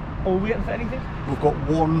 are we waiting for anything? We've got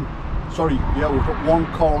one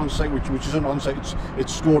car on site which isn't on site,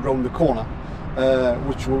 it's stored around the corner,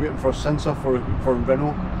 which we're waiting for a sensor for a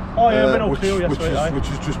Renault. Oh yeah, Renault Clio, yes, which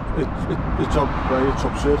is just, it's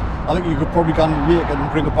absurd. I think you could probably go and make it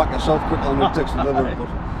and bring it back yourself quicker than it takes to deliver it.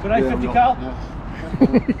 Good night, 50 Cal.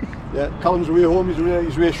 Yeah, Callum's away home,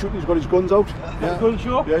 he's away shooting, he's got his guns out. The gun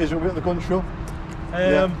show? Yeah, he's away at the gun show.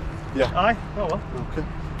 Aye, oh well. Okay.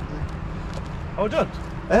 How we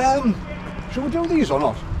done? Should we do these or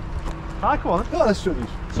not? Aye, come on. Yeah, let's do these.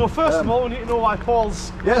 So first of all, we need to know why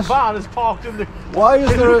Paul's van is parked in the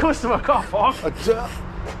customer car park.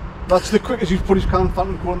 That's the quickest he's put his can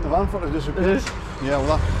Phantom car in the van for it disappear. It is. Yeah,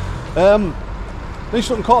 well that. Nice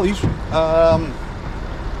looking car, these.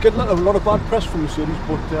 Get a lot of bad press from Mercedes,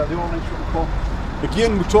 but they're all nice looking car.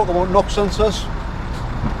 Again, we talk about knock sensors.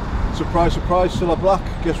 Surprise, surprise, still a black.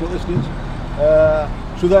 Guess what this needs?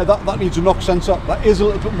 So there, that needs a knock sensor. That is a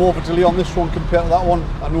little bit more of a delay on this one compared to that one.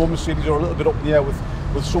 I know Mercedes are a little bit up in the air with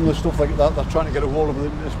some of the stuff like that. They're trying to get a hold of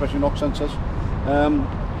it, especially knock sensors.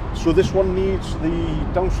 So this one needs the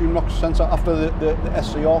downstream knock sensor after the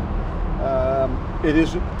SCR. It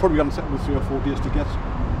is probably going to take me 3 or 4 days to get.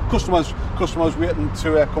 Customers waiting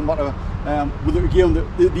to come back to with it again.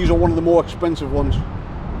 These are one of the more expensive ones.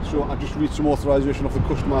 So I just need some authorisation of the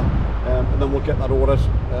customer, and then we'll get that ordered.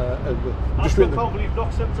 I still can't believe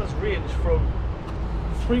knock sensors range from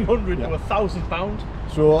 300 to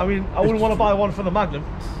 £1,000. So I mean, I wouldn't want to buy one for the Magnum.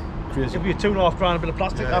 Crazy. It'd be a £2.5 grand, a bit of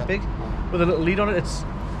plastic that big, with a little lead on it.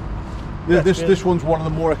 This one's one of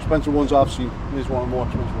the more expensive ones I've seen. It is one of the more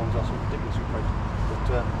expensive ones. That's ridiculously priced.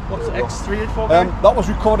 But, what's the X3 in for? That was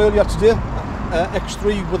recorded earlier today.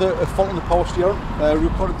 X3 with a fault in the power steering.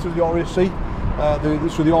 Recorded through the RAC.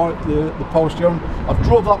 The power steering. I've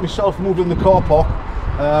drove that myself, moved in the car park,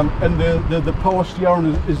 and the power steering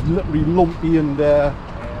is literally lumpy, and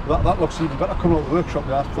that looks even better coming out of the workshop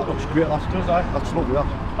there. That looks great. That's lovely. That.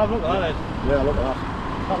 Have a look at that, Ed. Yeah, look at that.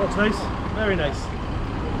 That looks nice. Very nice.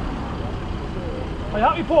 Are you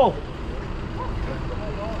happy, Paul?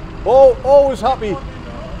 Oh, always happy.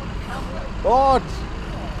 Oh,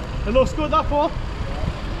 It looks good, that, Paul.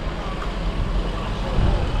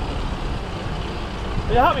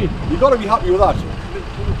 Are you happy? you got to be happy with that.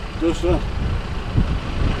 Just, so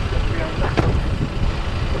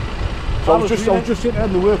I was just sitting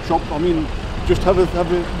in the workshop. I mean, just have it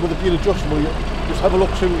with it being adjustable. You just have a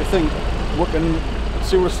look, see what you think. Look and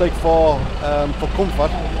see what it's like for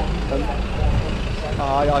comfort.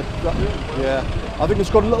 I think it's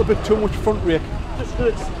got a little bit too much front rake. Just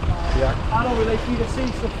because it's... Yeah. I don't really see the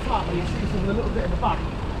seats stuff flat, but you see something a little bit in the back.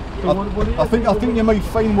 I think you might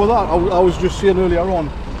find with that. I was just saying earlier on,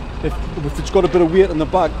 if it's got a bit of weight in the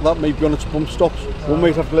back, that may be on its bump stops. We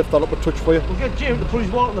might have to lift that up a touch for you. We'll get Jim to put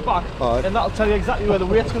his wallet in the back, and that'll tell you exactly where the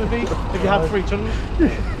weight's going to be if you had 3 tons.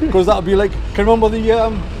 Because that'll be like, can you remember the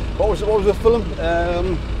what was the film?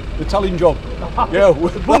 The Italian Job. Yeah,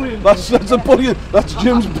 that's a bullion. That's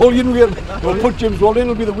Jim's bullion weight. We'll put Jim's wallet in.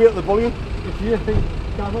 It'll be the weight of the bullion. If you think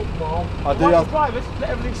stand up, Paul, I do. Drive it, let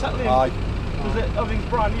everything settle in. Aye. Because everything's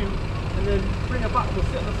brand new, and then bring it back. We'll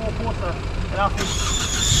sit in the 4-quarter, and I think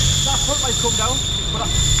that front might come down, but I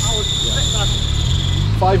would expect that.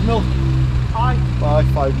 5 mil. Aye.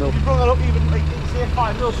 5 mil. If you brought that up even like say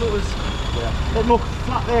 5 mil, so it was it'd look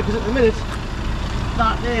flat there, because at the minute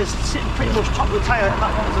that there's sitting pretty much top of the tyre, and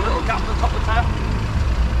that one has a little gap at the top of the tyre.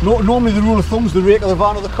 No, normally the rule of thumb is the rake of the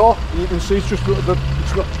van of the car. You can see it's just a little bit.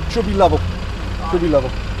 It should be level. Should be level.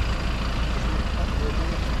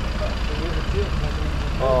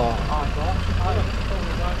 Oh.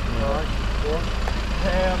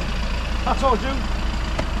 That's all, June.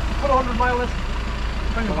 Put 100 mile in.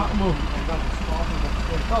 Bring it back and move.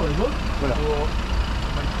 Probably good.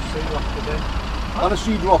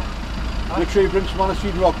 Aniseed rock. Make sure you bring some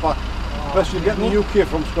aniseed rock back. Best you get in the UK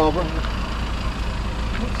from Scarborough.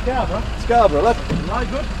 Scarborough? Scarborough, left. Right,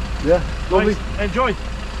 good. Yeah, lovely. Nice. Enjoy.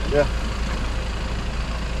 Yeah.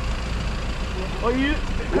 Well, you,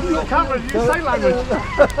 because of the camera, you use sign language.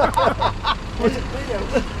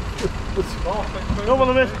 No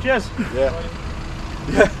one mate. Cheers. Yeah.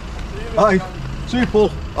 Yeah. Aye. See you, Paul.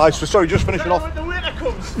 Aye, so sorry, just finishing off. When the waiter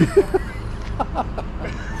comes.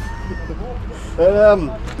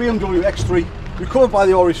 BMW X3. We covered by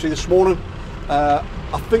the RAC this morning. I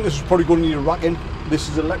think this is probably going to need a rack in. This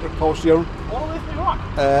is electric power steering. All the way from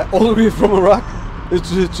Iraq? All the way from Iraq.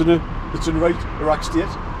 It's in right Iraq state.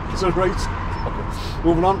 It's in right. Okay.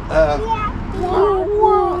 Moving on.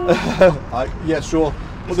 Yeah, so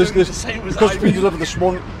well, this because we delivered this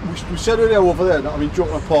morning. We said earlier over there. I mean,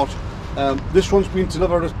 joking apart. This one's been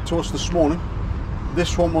delivered to us this morning.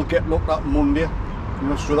 This one will get looked at Monday. You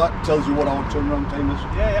know, so that tells you what our turnaround time is.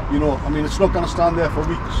 Yeah. You know, I mean, it's not going to stand there for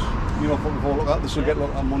weeks. You know, for before look at this will get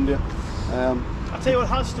looked at Monday. I'll tell you what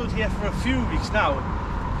has stood here for a few weeks now.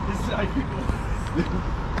 This is Iveco.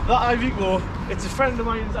 That Iveco, it's a friend of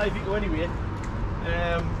mine's Iveco anyway.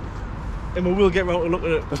 And we will get round to look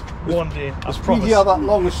at it one day. It's been here that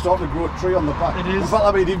long, it's starting to grow a tree on the back. It is. In fact,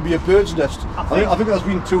 that might even be a bird's nest. I think there's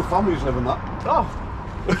been 2 families living that. Oh,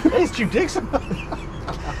 it's Jim Dixon.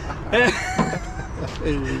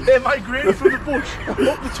 They migrated from the bush up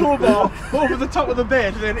the tow bar, over the top of the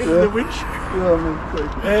bed, and then into the winch.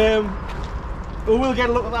 But we'll get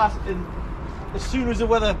a look at that, and as soon as the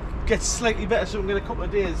weather gets slightly better, so we can get a couple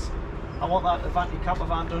of days, I want that Avanti camper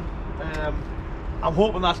van done. I'm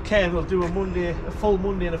hoping that Ken will do a full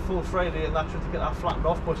Monday and a full Friday, and that should get that flattened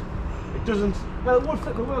off. But it doesn't, well, it would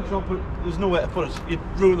fit the workshop, but there's nowhere to put it. You'd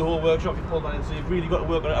ruin the whole workshop if you pull that in, so you've really got to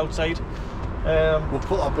work on it outside. We'll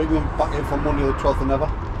put that big one back in for Monday the 12th of never.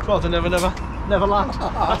 12th of never land.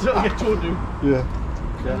 That's what I get told to do. Yeah.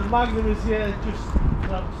 And the Magnum is here just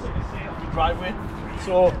because I'm sick of seeing it on the driveway,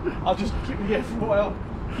 so I'll just keep it here for a while,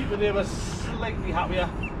 keep the neighbours slightly happier.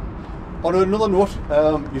 On another note,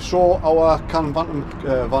 you saw our Can Bantam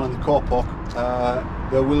van in the car park.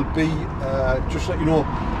 There will be, just to let you know,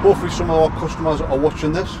 hopefully some of our customers are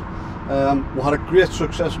watching this. We had a great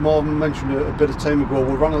success. Marvin mentioned a bit of time ago.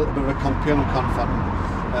 We ran a little bit of a campaign on Can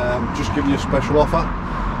Bantam, just giving you a special offer.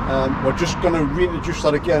 We're just going to reintroduce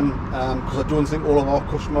that again because I don't think all of our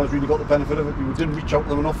customers really got the benefit of it. We didn't reach out to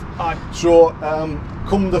them enough. Aye. So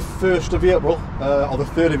come the 1st of April or the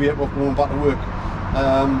 3rd of April, going back to work,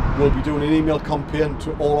 we'll be doing an email campaign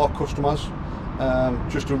to all our customers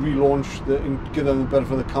just to relaunch and give them the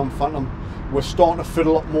benefit of the Can Bantam. We're starting to fit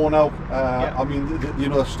a lot more now. I mean, you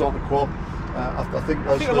know, they're starting to co-op. I think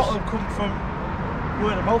a lot of them come from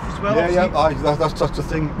word of mouth as well. Yeah, that's the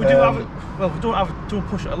thing. We do have it. Well, we don't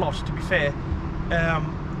push it a lot, to be fair.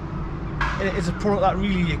 It is a product that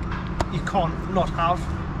really you can't not have.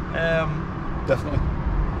 Definitely.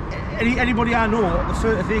 Anybody I know,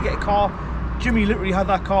 if they get a car, Jimmy literally had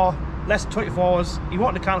that car less than 24 hours. He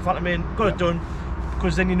wanted a Can Bantam in, got it done,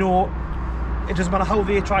 because then you know it doesn't matter how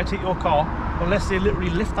they try to take your car, unless they literally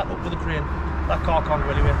lift that up with a crane, that car can't go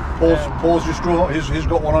anywhere. Paul's just drove. He's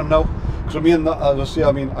got one on now. Because I mean, as I say,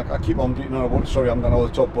 I mean, I keep on beating on about. Sorry, I'm going over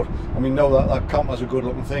the top, but I mean, now that camper's a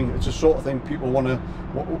good-looking thing. It's the sort of thing people want.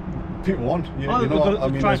 You know, I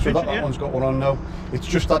mean, so that one's got one on now. It's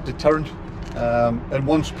just that deterrent. And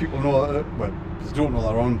once people know, well, they don't know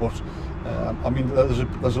they're on, but I mean,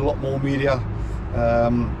 there's a lot more media. I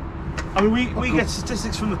mean, we get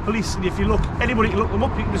statistics from the police, and if you look, anybody can look them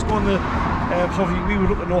up. You can just go on the. So if we would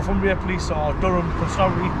look at Northumbria Police or Durham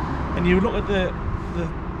Constabulary, and you look at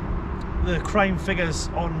the crime figures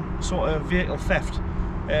on sort of vehicle theft.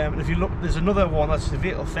 And if you look, there's another one that's the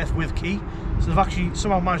vehicle theft with key. So they've actually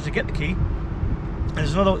somehow managed to get the key. And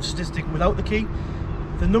there's another statistic without the key.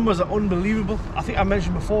 The numbers are unbelievable. I think I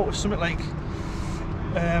mentioned before it was something like.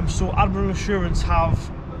 So Admiral Insurance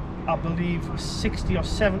have, I believe, 60 or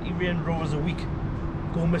 70 Range Rovers a week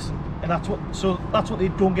go missing, and that's what they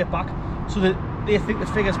don't get back. So they think the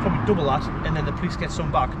figure's probably double that, and then the police get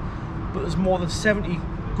some back. But there's more than 70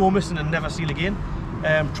 go missing and never seen again.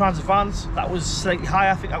 Transit vans, that was slightly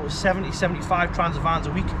higher. I think that was 70, 75 transit vans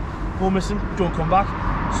a week go missing, don't come back.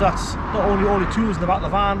 So that's not only all your tools in the back of the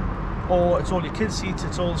van, or it's all your kids' seats,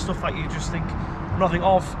 it's all the stuff that you just think nothing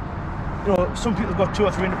of. You know, some people have got £200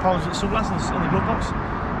 or £300 of sunglasses in the glove box,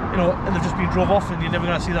 you know, and they've just been drove off, and you're never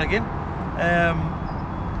going to see that again.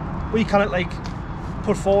 We can't like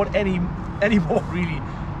put forward any more really.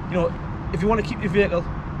 You know, if you want to keep your vehicle,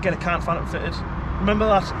 get a Can Bantam fitted. Remember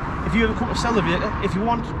that if you ever come to sell the vehicle, if you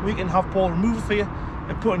want, we can have Paul remove it for you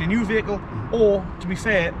and put in a new vehicle. Or, to be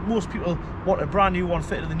fair, most people want a brand new one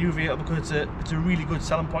fitted in the new vehicle because it's a really good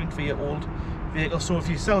selling point for your old vehicle. So if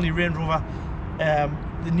you sell your Range Rover,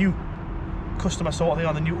 the new customer sort of thing,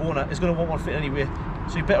 or the new owner is going to want one fit anyway.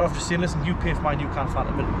 So you're better off just saying, listen, you pay for my new Can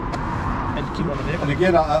Bantam and keep it on the vehicle. And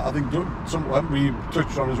again, I think something we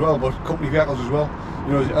touched on as well, but company vehicles as well.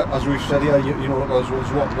 You know, as we've said here, you know, there's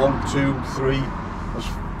what, 1, 2, 3, there's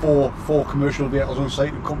four commercial vehicles on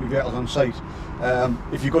site and company vehicles on site.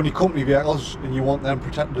 If you've got any company vehicles and you want them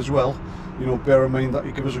protected as well, you know, bear in mind that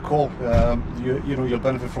you give us a call. You know, you'll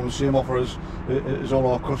benefit from the same offer as all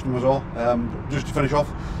our customers are. Just to finish off,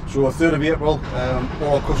 so 3rd of April,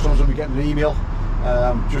 all our customers will be getting an email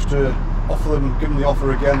just to offer them, give them the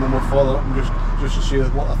offer again, then we'll follow up and just to see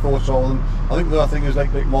what their thoughts are. And I think the other thing is,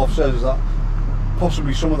 like Marv says, is that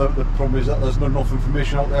possibly some of the problem is that there's not enough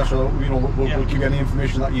information out there. So you know, we'll give you any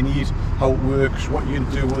information that you need, how it works, what you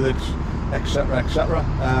can do with it, etc., etc.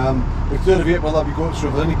 The 3rd of April, that'll be good. So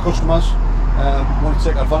if there's any customers want to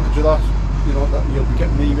take advantage of that, you know, that you'll be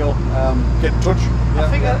getting an email, get in touch. I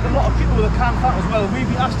think a lot of people with a Can Bantam as well, we've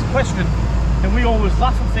been asked a question and we always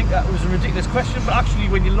laugh and think that it was a ridiculous question, but actually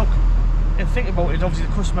when you look and think about it, obviously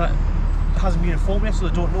the customer hasn't been informed yet, so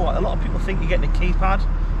they don't know. A lot of people think you're getting a keypad,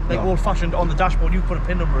 like old-fashioned on the dashboard, you put a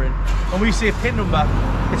PIN number in. When we say PIN number,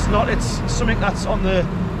 it's not, it's something that's on the,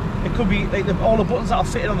 it could be like all the buttons that are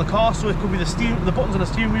fitted on the car, so it could be the buttons on the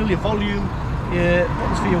steering wheel, your volume, your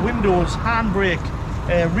buttons for your windows,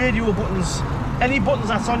 handbrake, radio buttons, any buttons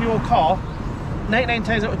that's on your car, 99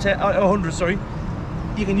 times out of 10, 100, sorry,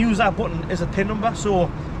 you can use that button as a PIN number.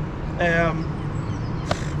 So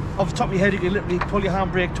off the top of your head, you can literally pull your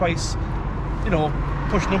handbrake twice, you know,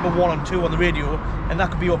 push number 1 and 2 on the radio, and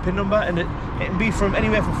that could be your PIN number, and it can be from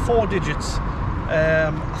anywhere from 4 digits,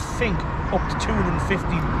 I think, up to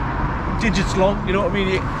 250 digits long. You know what I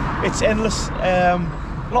mean? It's endless. A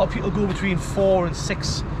lot of people go between 4 and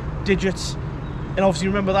 6 digits, and obviously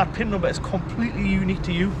remember that PIN number is completely unique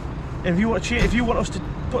to you. And if you want to change, if you want us to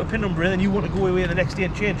put a PIN number in and you want to go away the next day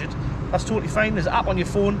and change it, that's totally fine. There's an app on your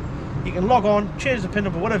phone. You can log on, change the PIN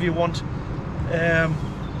number, whatever you want.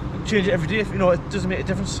 Change it every day. You know, it doesn't make a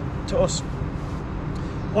difference to us.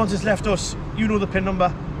 Once it's left us, you know the PIN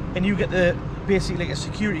number, and you get the basically like a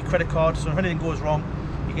security credit card. So if anything goes wrong,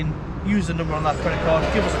 you can use the number on that credit card,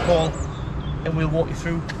 give us a call, and we'll walk you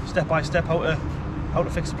through step by step how to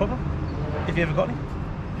fix the problem. If you ever got any.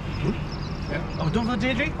 Yeah. Are we done for the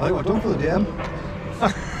day, G? I think we're done for the day.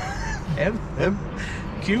 M.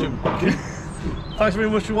 Q. Thanks very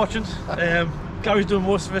much for watching. Gary's doing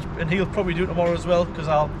most of it, and he'll probably do it tomorrow as well, because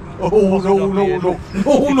I'll... Oh, no.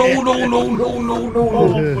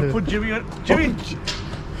 We'll put Jimmy in. Jimmy!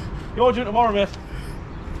 You're doing it tomorrow, mate.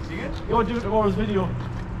 You're doing tomorrow's video.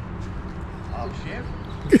 I'll shave.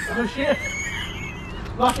 No shave.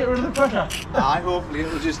 Not get rid of the pressure. Hopefully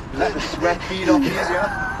it'll just let the sweat feed off easier.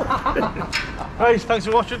 Right, thanks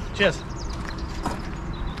for watching. Cheers.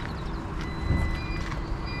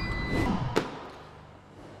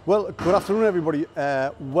 Well, good afternoon, everybody.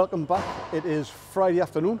 Welcome back. It is Friday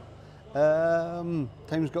afternoon.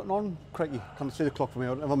 Time's gotten on. Crikey, can't see the clock from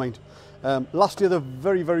here. Never mind. Last year, the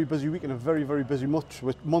very, very busy week and a very, very busy month,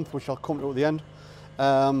 which I'll come to at the end.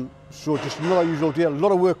 So just another usual day. A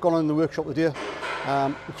lot of work gone on in the workshop today.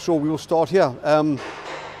 So we will start here.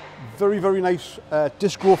 Very, very nice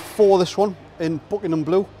disc growth for this one in Buckingham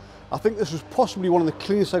Blue. I think this is possibly one of the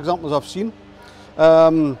cleanest examples I've seen.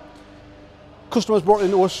 Customers brought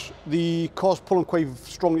into us, the car's pulling quite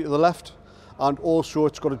strongly to the left, and also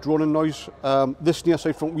it's got a droning noise. This near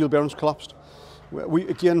side front wheel bearing's collapsed.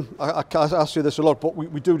 Again, I say this a lot, but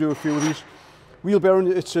we do a few of these. Wheel bearing,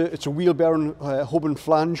 it's a wheel bearing hub and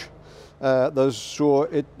flange. That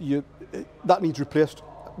needs replaced.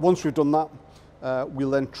 Once we've done that,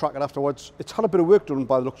 we'll then track it afterwards. It's had a bit of work done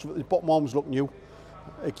by the looks of it. The bottom arms look new.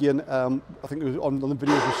 Again, I think it was on the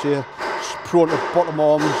videos we say, prone to bottom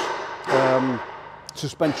arms,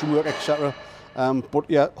 suspension work, etc. But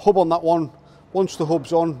yeah, hub on that one. Once the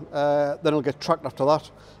hub's on, then it'll get tracked after that,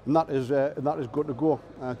 and that is good to go.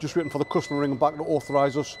 Just waiting for the customer ringing back to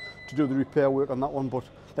authorise us to do the repair work on that one. But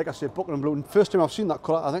like I said, Buckingham Blue. First time I've seen that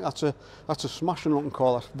colour. I think that's a smashing looking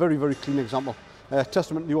car. That's very, very clean example.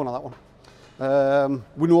 Testament to the owner of that one.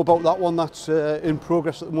 We know about that one. That's in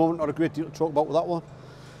progress at the moment. Not a great deal to talk about with that one.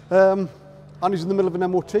 And he's in the middle of an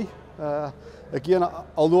MOT. Again,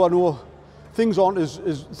 although I know things are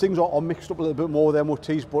mixed up a little bit more with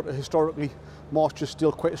MOTs, but historically March is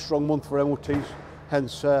still quite a strong month for MOTs.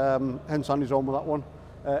 Hence Andy's on with that one.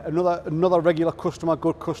 Another regular customer,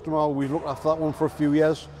 good customer. We've looked after that one for a few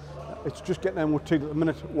years. It's just getting MOT at the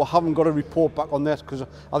minute. We haven't got a report back on that because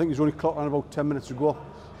I think he's only clocked on about 10 minutes ago.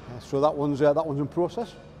 So that one's in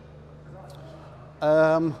process.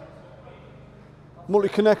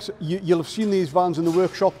 Multi-Connect, you'll have seen these vans in the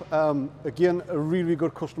workshop. Again, a really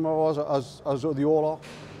good customer of ours, as they all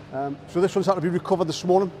are. So this one's had to be recovered this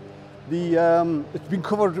morning. It's been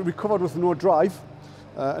recovered with no drive,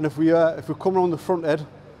 and if we come around the front head,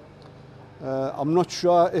 I'm not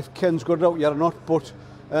sure if Ken's got it out yet or not. But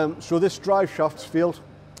so this drive shaft's failed.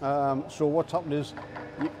 So what's happened is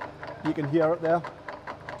you can hear it there.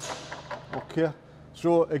 Okay.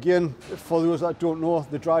 So again, for those that don't know,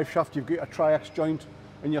 the drive shaft, you've got a triax joint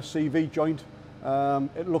and your CV joint.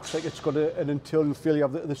 It looks like it's got an internal failure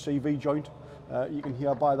of the CV joint. You can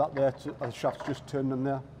hear by that there, the shaft's just turned in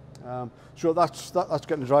there. So that's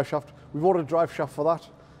getting the drive shaft. We've ordered a drive shaft for that.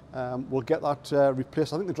 We'll get that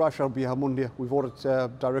replaced. I think the drive shaft will be here Monday. We've ordered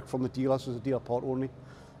direct from the dealers as a dealer part only.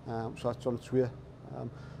 So that's on its way.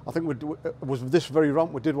 I think it was this very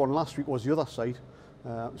ramp. We did one last week, was the other side.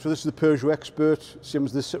 So this is the Peugeot Expert, same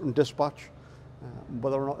as this Citroen Dispatch.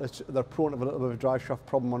 Whether or not they're prone to a little bit of a drive shaft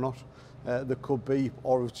problem or not, there could be,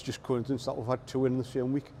 or it's just coincidence that we've had two in the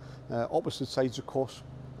same week. Opposite sides, of course.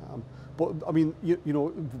 But I mean, you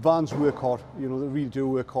know, vans work hard. You know, they really do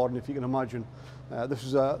work hard. And if you can imagine, this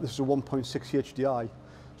is a 1.6 HDI.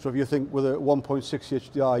 So if you think with a 1.6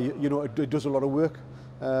 HDI, you know, it does a lot of work.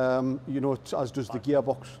 You know, as does the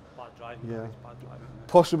gearbox. Bad driving. Yeah. Bad driving.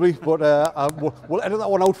 Possibly, but we'll edit that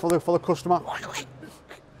one out for the customer.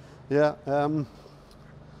 Yeah.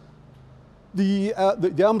 The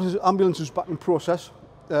ambulance is back in process.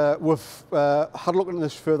 We've had a look into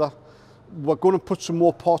this further. we're going to put some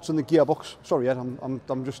more parts in the gearbox. Sorry, Ed,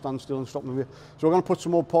 I'm just standing still and stopping away. So we're going to put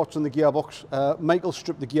some more parts in the gearbox. Michael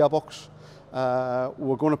stripped the gearbox.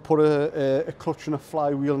 We're going to put a clutch and a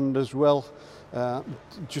flywheel in it as well,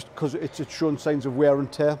 just because it's showing signs of wear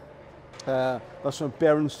and tear. There's some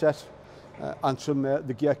bearing set and some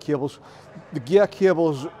the gear cables. The gear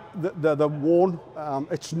cables, they're worn.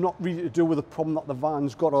 It's not really to do with the problem that the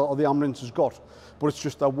van's got or the ambulance has got, but it's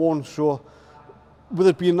just they're worn. So with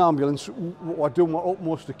it being an ambulance, we're doing our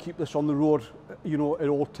utmost to keep this on the road, you know, at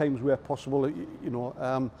all times where possible, you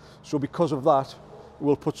know. So because of that,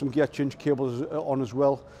 we'll put some gear change cables on as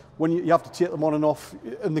well. When you have to take them on and off,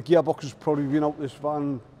 and the gearbox has probably been out this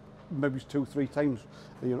van maybe 2-3 times.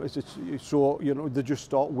 You know, so you know they just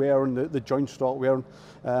start wearing, the joints start wearing.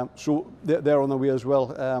 So they're on their way as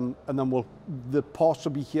well. And then the parts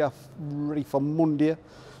will be here ready for Monday.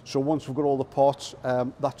 So once we've got all the parts,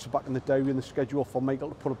 that's back in the diary and the schedule for Michael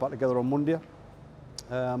to put it back together on Monday.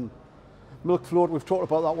 Milk float, we've talked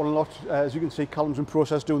about that one a lot. As you can see, Callum's in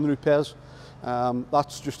process doing the repairs.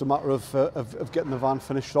 That's just a matter of getting the van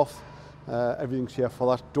finished off. Everything's here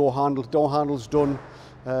for that. Door handle's done.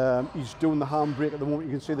 He's doing the handbrake at the moment.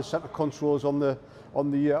 You can see the centre consoles on the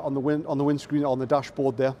windscreen, on the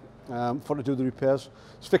dashboard there, for to do the repairs.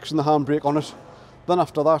 He's fixing the handbrake on it. Then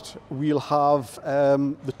after that, we'll have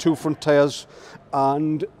the 2 front tyres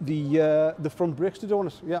and the front brakes to do on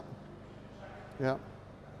it. Yeah, yeah.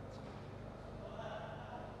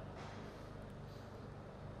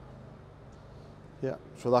 Yeah,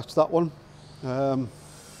 so that's that one.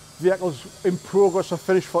 Vehicles in progress are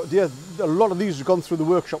finished for today. A lot of these have gone through the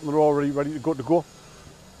workshop and they're already ready to go.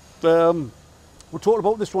 We talked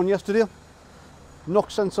about this one yesterday. Knock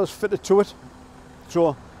sensors fitted to it.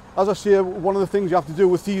 So, as I say, one of the things you have to do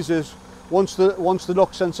with these is once the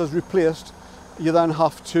knock sensor is replaced, you then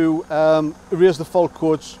have to erase the fault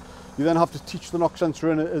codes. You then have to teach the knock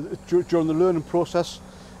sensor in during the learning process,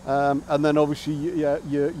 and then obviously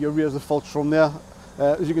you erase the faults from there.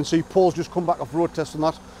 As you can see, Paul's just come back off road testing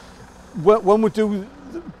that. When we do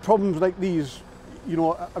problems like these, you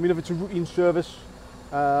know, I mean, if it's a routine service,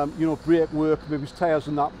 you know, brake work, maybe it's tyres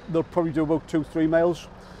and that, they'll probably do about 2-3 miles.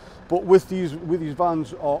 But with these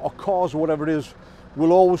vans or cars or whatever it is,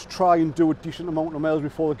 we'll always try and do a decent amount of miles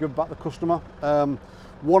before they give back the customer.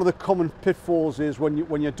 One of the common pitfalls is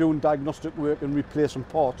when you're doing diagnostic work and replacing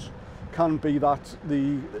parts, can be that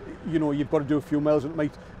you know, you've got to do a few miles and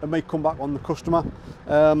it might come back on the customer.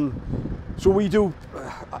 So we do,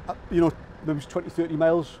 you know, maybe 20-30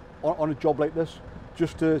 miles on a job like this,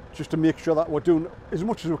 just to make sure that we're doing as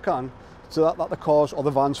much as we can so that the cars or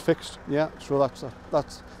the van's fixed. Yeah, so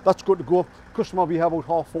that's good to go. Customer will be here about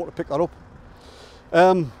 4:30 to pick that up.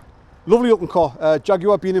 Lovely looking car.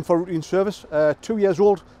 Jaguar being in for routine service. 2 years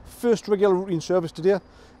old, first regular routine service today.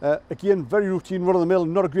 Again, very routine, run of the mill.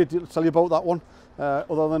 Not a great deal to tell you about that one,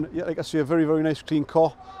 other than, yeah, like I say, a very, very nice clean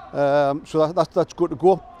car. So that's good to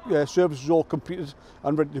go. Service is all completed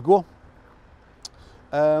and ready to go.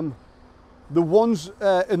 The ones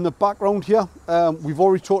in the background here, we've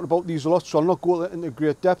already talked about these a lot, so I'll not go into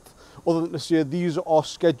great depth, other than to say these are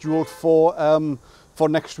scheduled for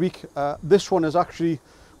next week. This one is actually,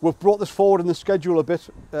 we've brought this forward in the schedule a bit.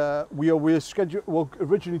 We're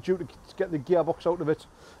originally due to get the gearbox out of it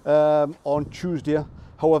on Tuesday.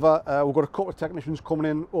 However, we've got a couple of technicians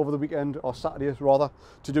coming in over the weekend, or Saturday rather,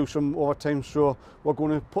 to do some overtime. So we're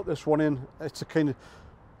going to put this one in. It's a kind of,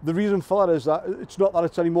 the reason for that is that it's not that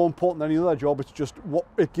it's any more important than any other job. It's just what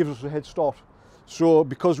it gives us a head start. So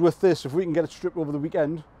because with this, if we can get it stripped over the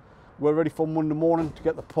weekend, we're ready for Monday morning to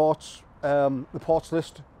get the parts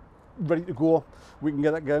list ready to go. We can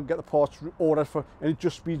get the parts ordered for, and it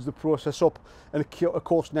just speeds the process up. And of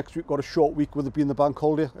course, next week got a short week with it being the bank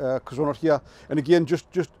holiday because we're not here. And again, just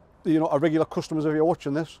you know, our regular customers, if you're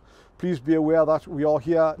watching this, please be aware that we are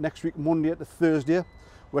here next week, Monday to Thursday.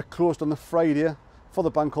 We're closed on the Friday for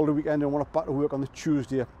the bank holiday weekend, and we're not back to work on the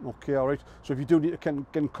Tuesday. Okay, all right. So if you do need to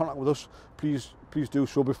get in contact with us, please do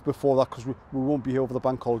so before that, because we won't be here over the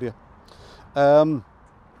bank holiday.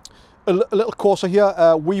 A little Corsa here.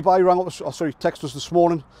 WeBuy rang up, texted us this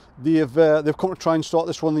morning. They've come to try and start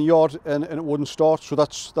this one in the yard, and it wouldn't start. So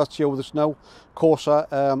that's here with us now. Corsa.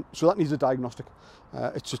 So that needs a diagnostic.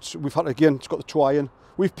 We've had, again, it's got the 2i in.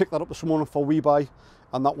 We've picked that up this morning for WeBuy,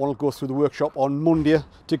 and that one will go through the workshop on Monday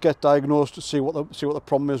to get diagnosed, to see what the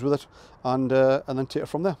problem is with it, and then take it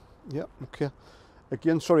from there. Yeah. Okay.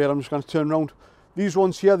 Again, sorry, I'm just going to turn around. These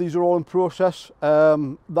ones here, these are all in process.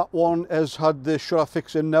 That one has had the shutter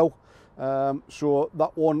fix in now. So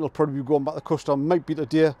that one will probably be going back to the customer, might be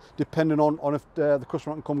today, depending on if the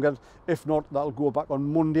customer can come get it. If not, that'll go back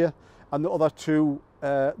on Monday. And the other two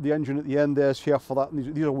the engine at the end there's here for that,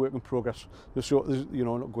 and these are work in progress. So, you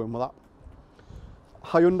know, not going with that.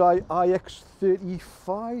 Hyundai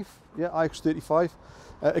iX35, yeah, iX35.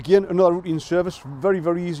 Again, another routine service, very,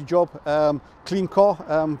 very easy job. Clean car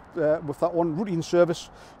with that one, routine service.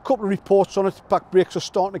 Couple of reports on it, back brakes are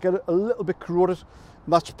starting to get a little bit corroded.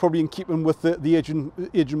 And that's probably in keeping with the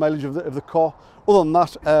aging mileage of the car. Other than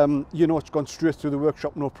that, you know, it's gone straight through the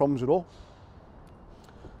workshop, no problems at all.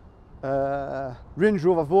 Range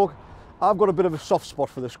Rover Vogue. I've got a bit of a soft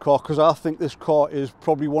spot for this car because I think this car is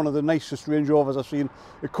probably one of the nicest Range Rovers I've seen.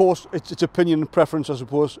 Of course, it's opinion and preference, I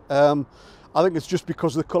suppose. I think it's just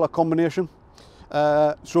because of the colour combination.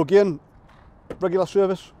 So again, regular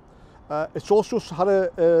service. It's also had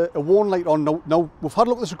a warn light on. Now, we've had a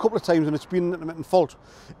look at this a couple of times and it's been an intermittent fault.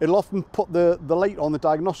 It'll often put the light on, the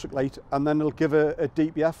diagnostic light, and then it'll give a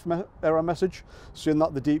DPF error message saying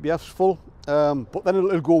that the DPF's full. But then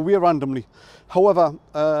it'll go away randomly. However,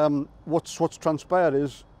 what's transpired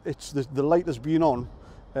is the light has been on.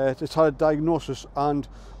 It's had a diagnosis, and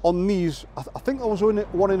on these, I think there was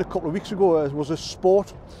one in a couple of weeks ago. It was a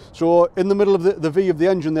Sport. So in the middle of the V of the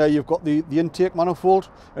engine there, you've got the intake manifold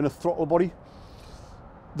and a throttle body.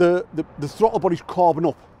 The throttle body's carbon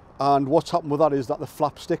up, and what's happened with that is that the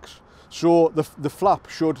flap sticks. So the flap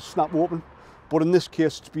should snap open, but in this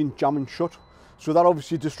case it's been jamming shut. So that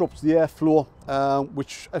obviously disrupts the airflow,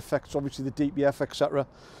 which affects obviously the DPF, etc.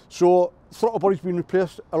 So throttle body's been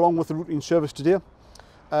replaced along with the routine service today.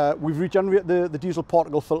 We've regenerated the diesel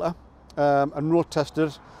particle filter and road tested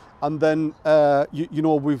it, and then you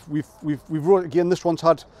know we've rode it again. This one's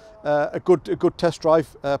had a good test drive,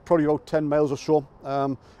 probably about 10 miles or so,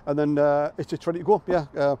 and then it's ready to go.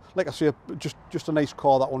 Yeah, like I say, just a nice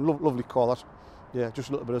car, that one. Lovely car, that. Yeah, just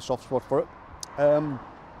a little bit of soft spot for it.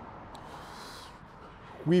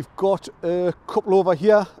 We've got a couple over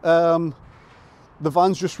here. The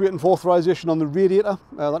van's just waiting for authorisation on the radiator.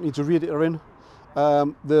 That needs a radiator in.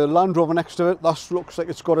 The Land Rover next to it, that looks like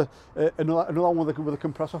it's got another one with a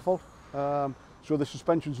compressor fault. So the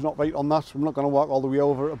suspension's not right on that. I'm not going to walk all the way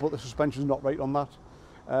over it, but the suspension's not right on that.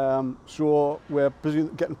 So we're busy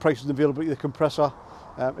getting prices and availability of the compressor.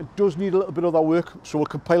 It does need a little bit of that work, so we'll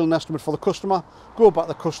compile an estimate for the customer, go back to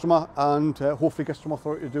the customer, and hopefully get some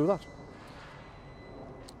authority to do that.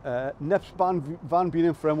 NEP's van being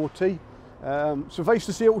in for MOT. Suffice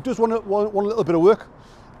to say, it does want a little bit of work.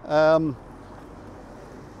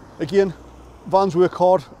 Again, vans work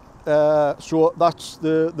hard, so that's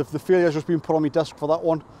the failure's just been put on my desk for that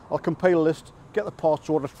one. I'll compile a list, get the parts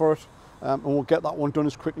ordered for it, and we'll get that one done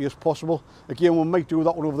as quickly as possible. Again, we might do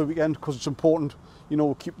that one over the weekend because it's important, you know,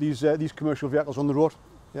 we'll keep these commercial vehicles on the road.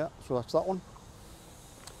 Yeah, so that's that one.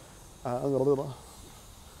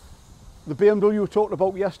 The BMW we talked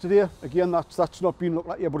about yesterday, again, that's not been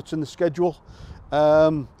looked at yet, but it's in the schedule.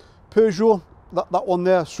 Peugeot, that one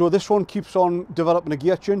there. So this one keeps on developing a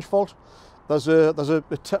gear change fault. There's a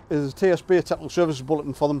TSB, a technical services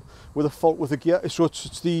bulletin for them with a fault with the gear. So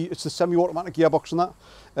it's the semi-automatic gearbox and that.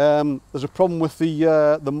 There's a problem with the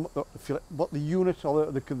unit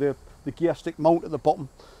or the gear stick mount at the bottom.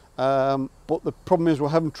 But the problem is we're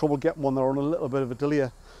having trouble getting one. They're on a little bit of a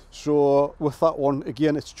delay. So with that one,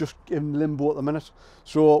 again, it's just in limbo at the minute.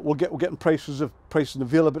 So we're getting prices and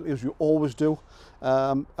availability as we always do,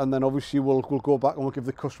 and then obviously we'll go back and we'll give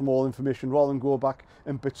the customer all information rather than go back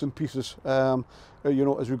in bits and pieces, you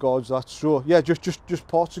know, as regards that. So yeah, just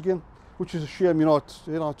parts again, which is a shame. You know,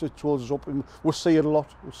 it holds us up, and we'll see it a lot.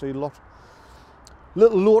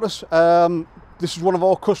 Little Lotus. This is one of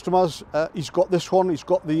our customers. He's got this one. He's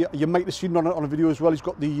got the. You might have seen on a video as well. He's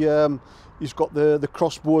got the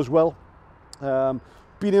crossbow as well.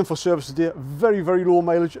 Been in for service today. Very low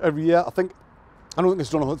mileage every year. I don't think it's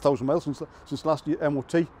done 100,000 miles since last year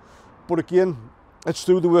MOT. But again, it's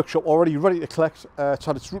through the workshop already, ready to collect. It's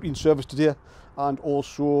had its routine service today, and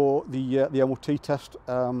also the MOT test.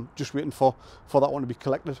 Just waiting for that one to be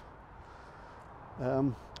collected.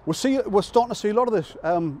 We're starting to see a lot of this.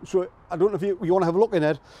 So I don't know if you want to have a look in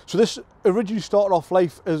it. So this originally started off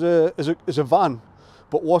life as a van,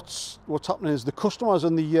 but what's happening is the customers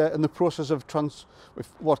in the process of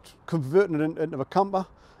converting it into a camper.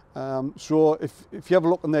 So if you have a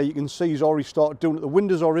look in there, you can see he's already started doing it. The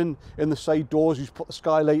windows are in the side doors. He's put the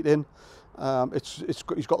skylight in. He's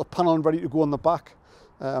got the panel ready to go on the back.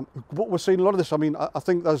 But we're seeing a lot of this. I mean, I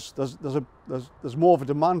think there's more of a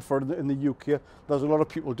demand for it in the UK. There's a lot of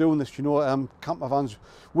people doing this, you know, camper vans.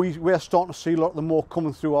 We're starting to see a lot of them more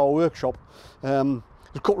coming through our workshop.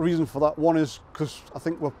 There's a couple of reasons for that. One is because I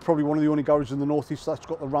think we're probably one of the only garages in the northeast that's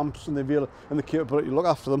got the ramps and the capability to look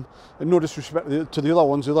after them. And no disrespect to the other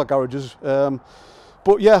ones, the other garages.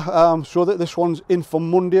 But yeah, so that this one's in for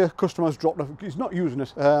Monday. Customer's dropped it. He's not using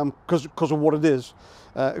it because of what it is,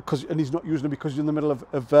 and he's not using it because he's in the middle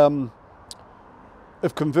of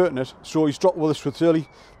converting it. So he's dropped with us with early.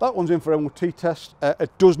 That one's in for MOT test. It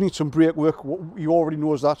does need some brake work. He already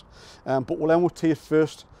knows that, but we'll MOT it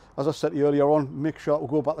first. As I said to you earlier on, make sure we'll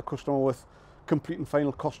go back to the customer with complete and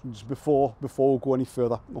final costings before we go any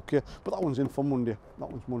further. Okay, but that one's in for Monday. That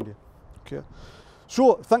one's Monday. Okay,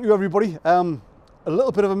 so thank you everybody. A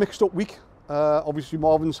little bit of a mixed up week. Obviously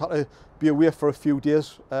Marvin's had to be away for a few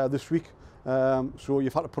days this week, so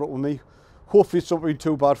you've had to put up with me. Hopefully it's not been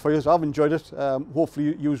too bad for you. I've enjoyed it.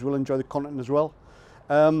 Hopefully you will enjoy the content as well.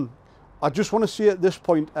 I just want to say at this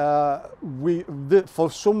point,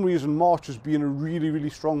 for some reason March has been a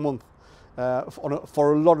really strong month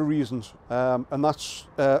for a lot of reasons, and that's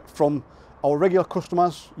from our regular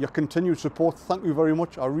customers, your continued support. Thank you very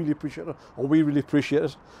much. I really appreciate it, or we really appreciate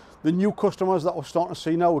it. The new customers that we're starting to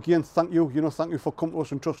see now, again, thank you. You know, thank you for coming to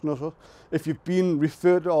us and trusting us. If you've been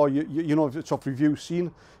referred, or you know, if it's off reviews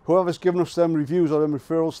seen, whoever's given us them reviews or them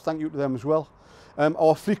referrals, thank you to them as well.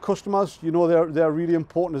 Our fleet customers, you know, they're really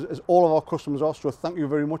important, as all of our customers are. So thank you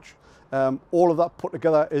very much. All of that put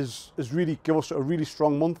together is really give us a really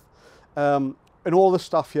strong month. And all the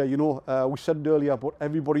staff here, you know, we said it earlier, but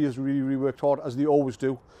everybody has really worked hard, as they always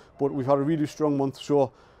do. But we've had a really strong month.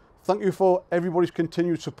 So thank you for everybody's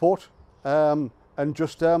continued support, and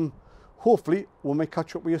just hopefully we may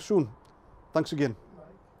catch up with you soon. Thanks again.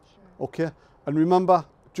 Okay, and remember,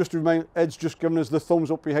 just to remind, Ed's just given us the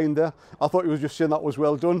thumbs up behind there. I thought he was just saying that was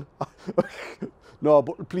well done. No,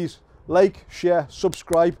 but please like, share,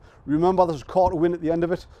 subscribe. Remember, there's a car to win at the end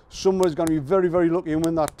of it. Somebody's going to be very lucky and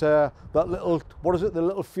win that that little, what is it, the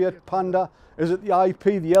little Fiat Panda? Is it the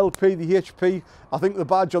IP, the LP, the HP? I think the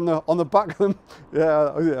badge on the back of them.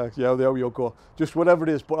 Yeah, there we go. Just whatever it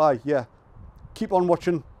is. But yeah, keep on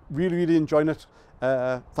watching. Really enjoying it.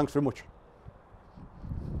 Thanks very much.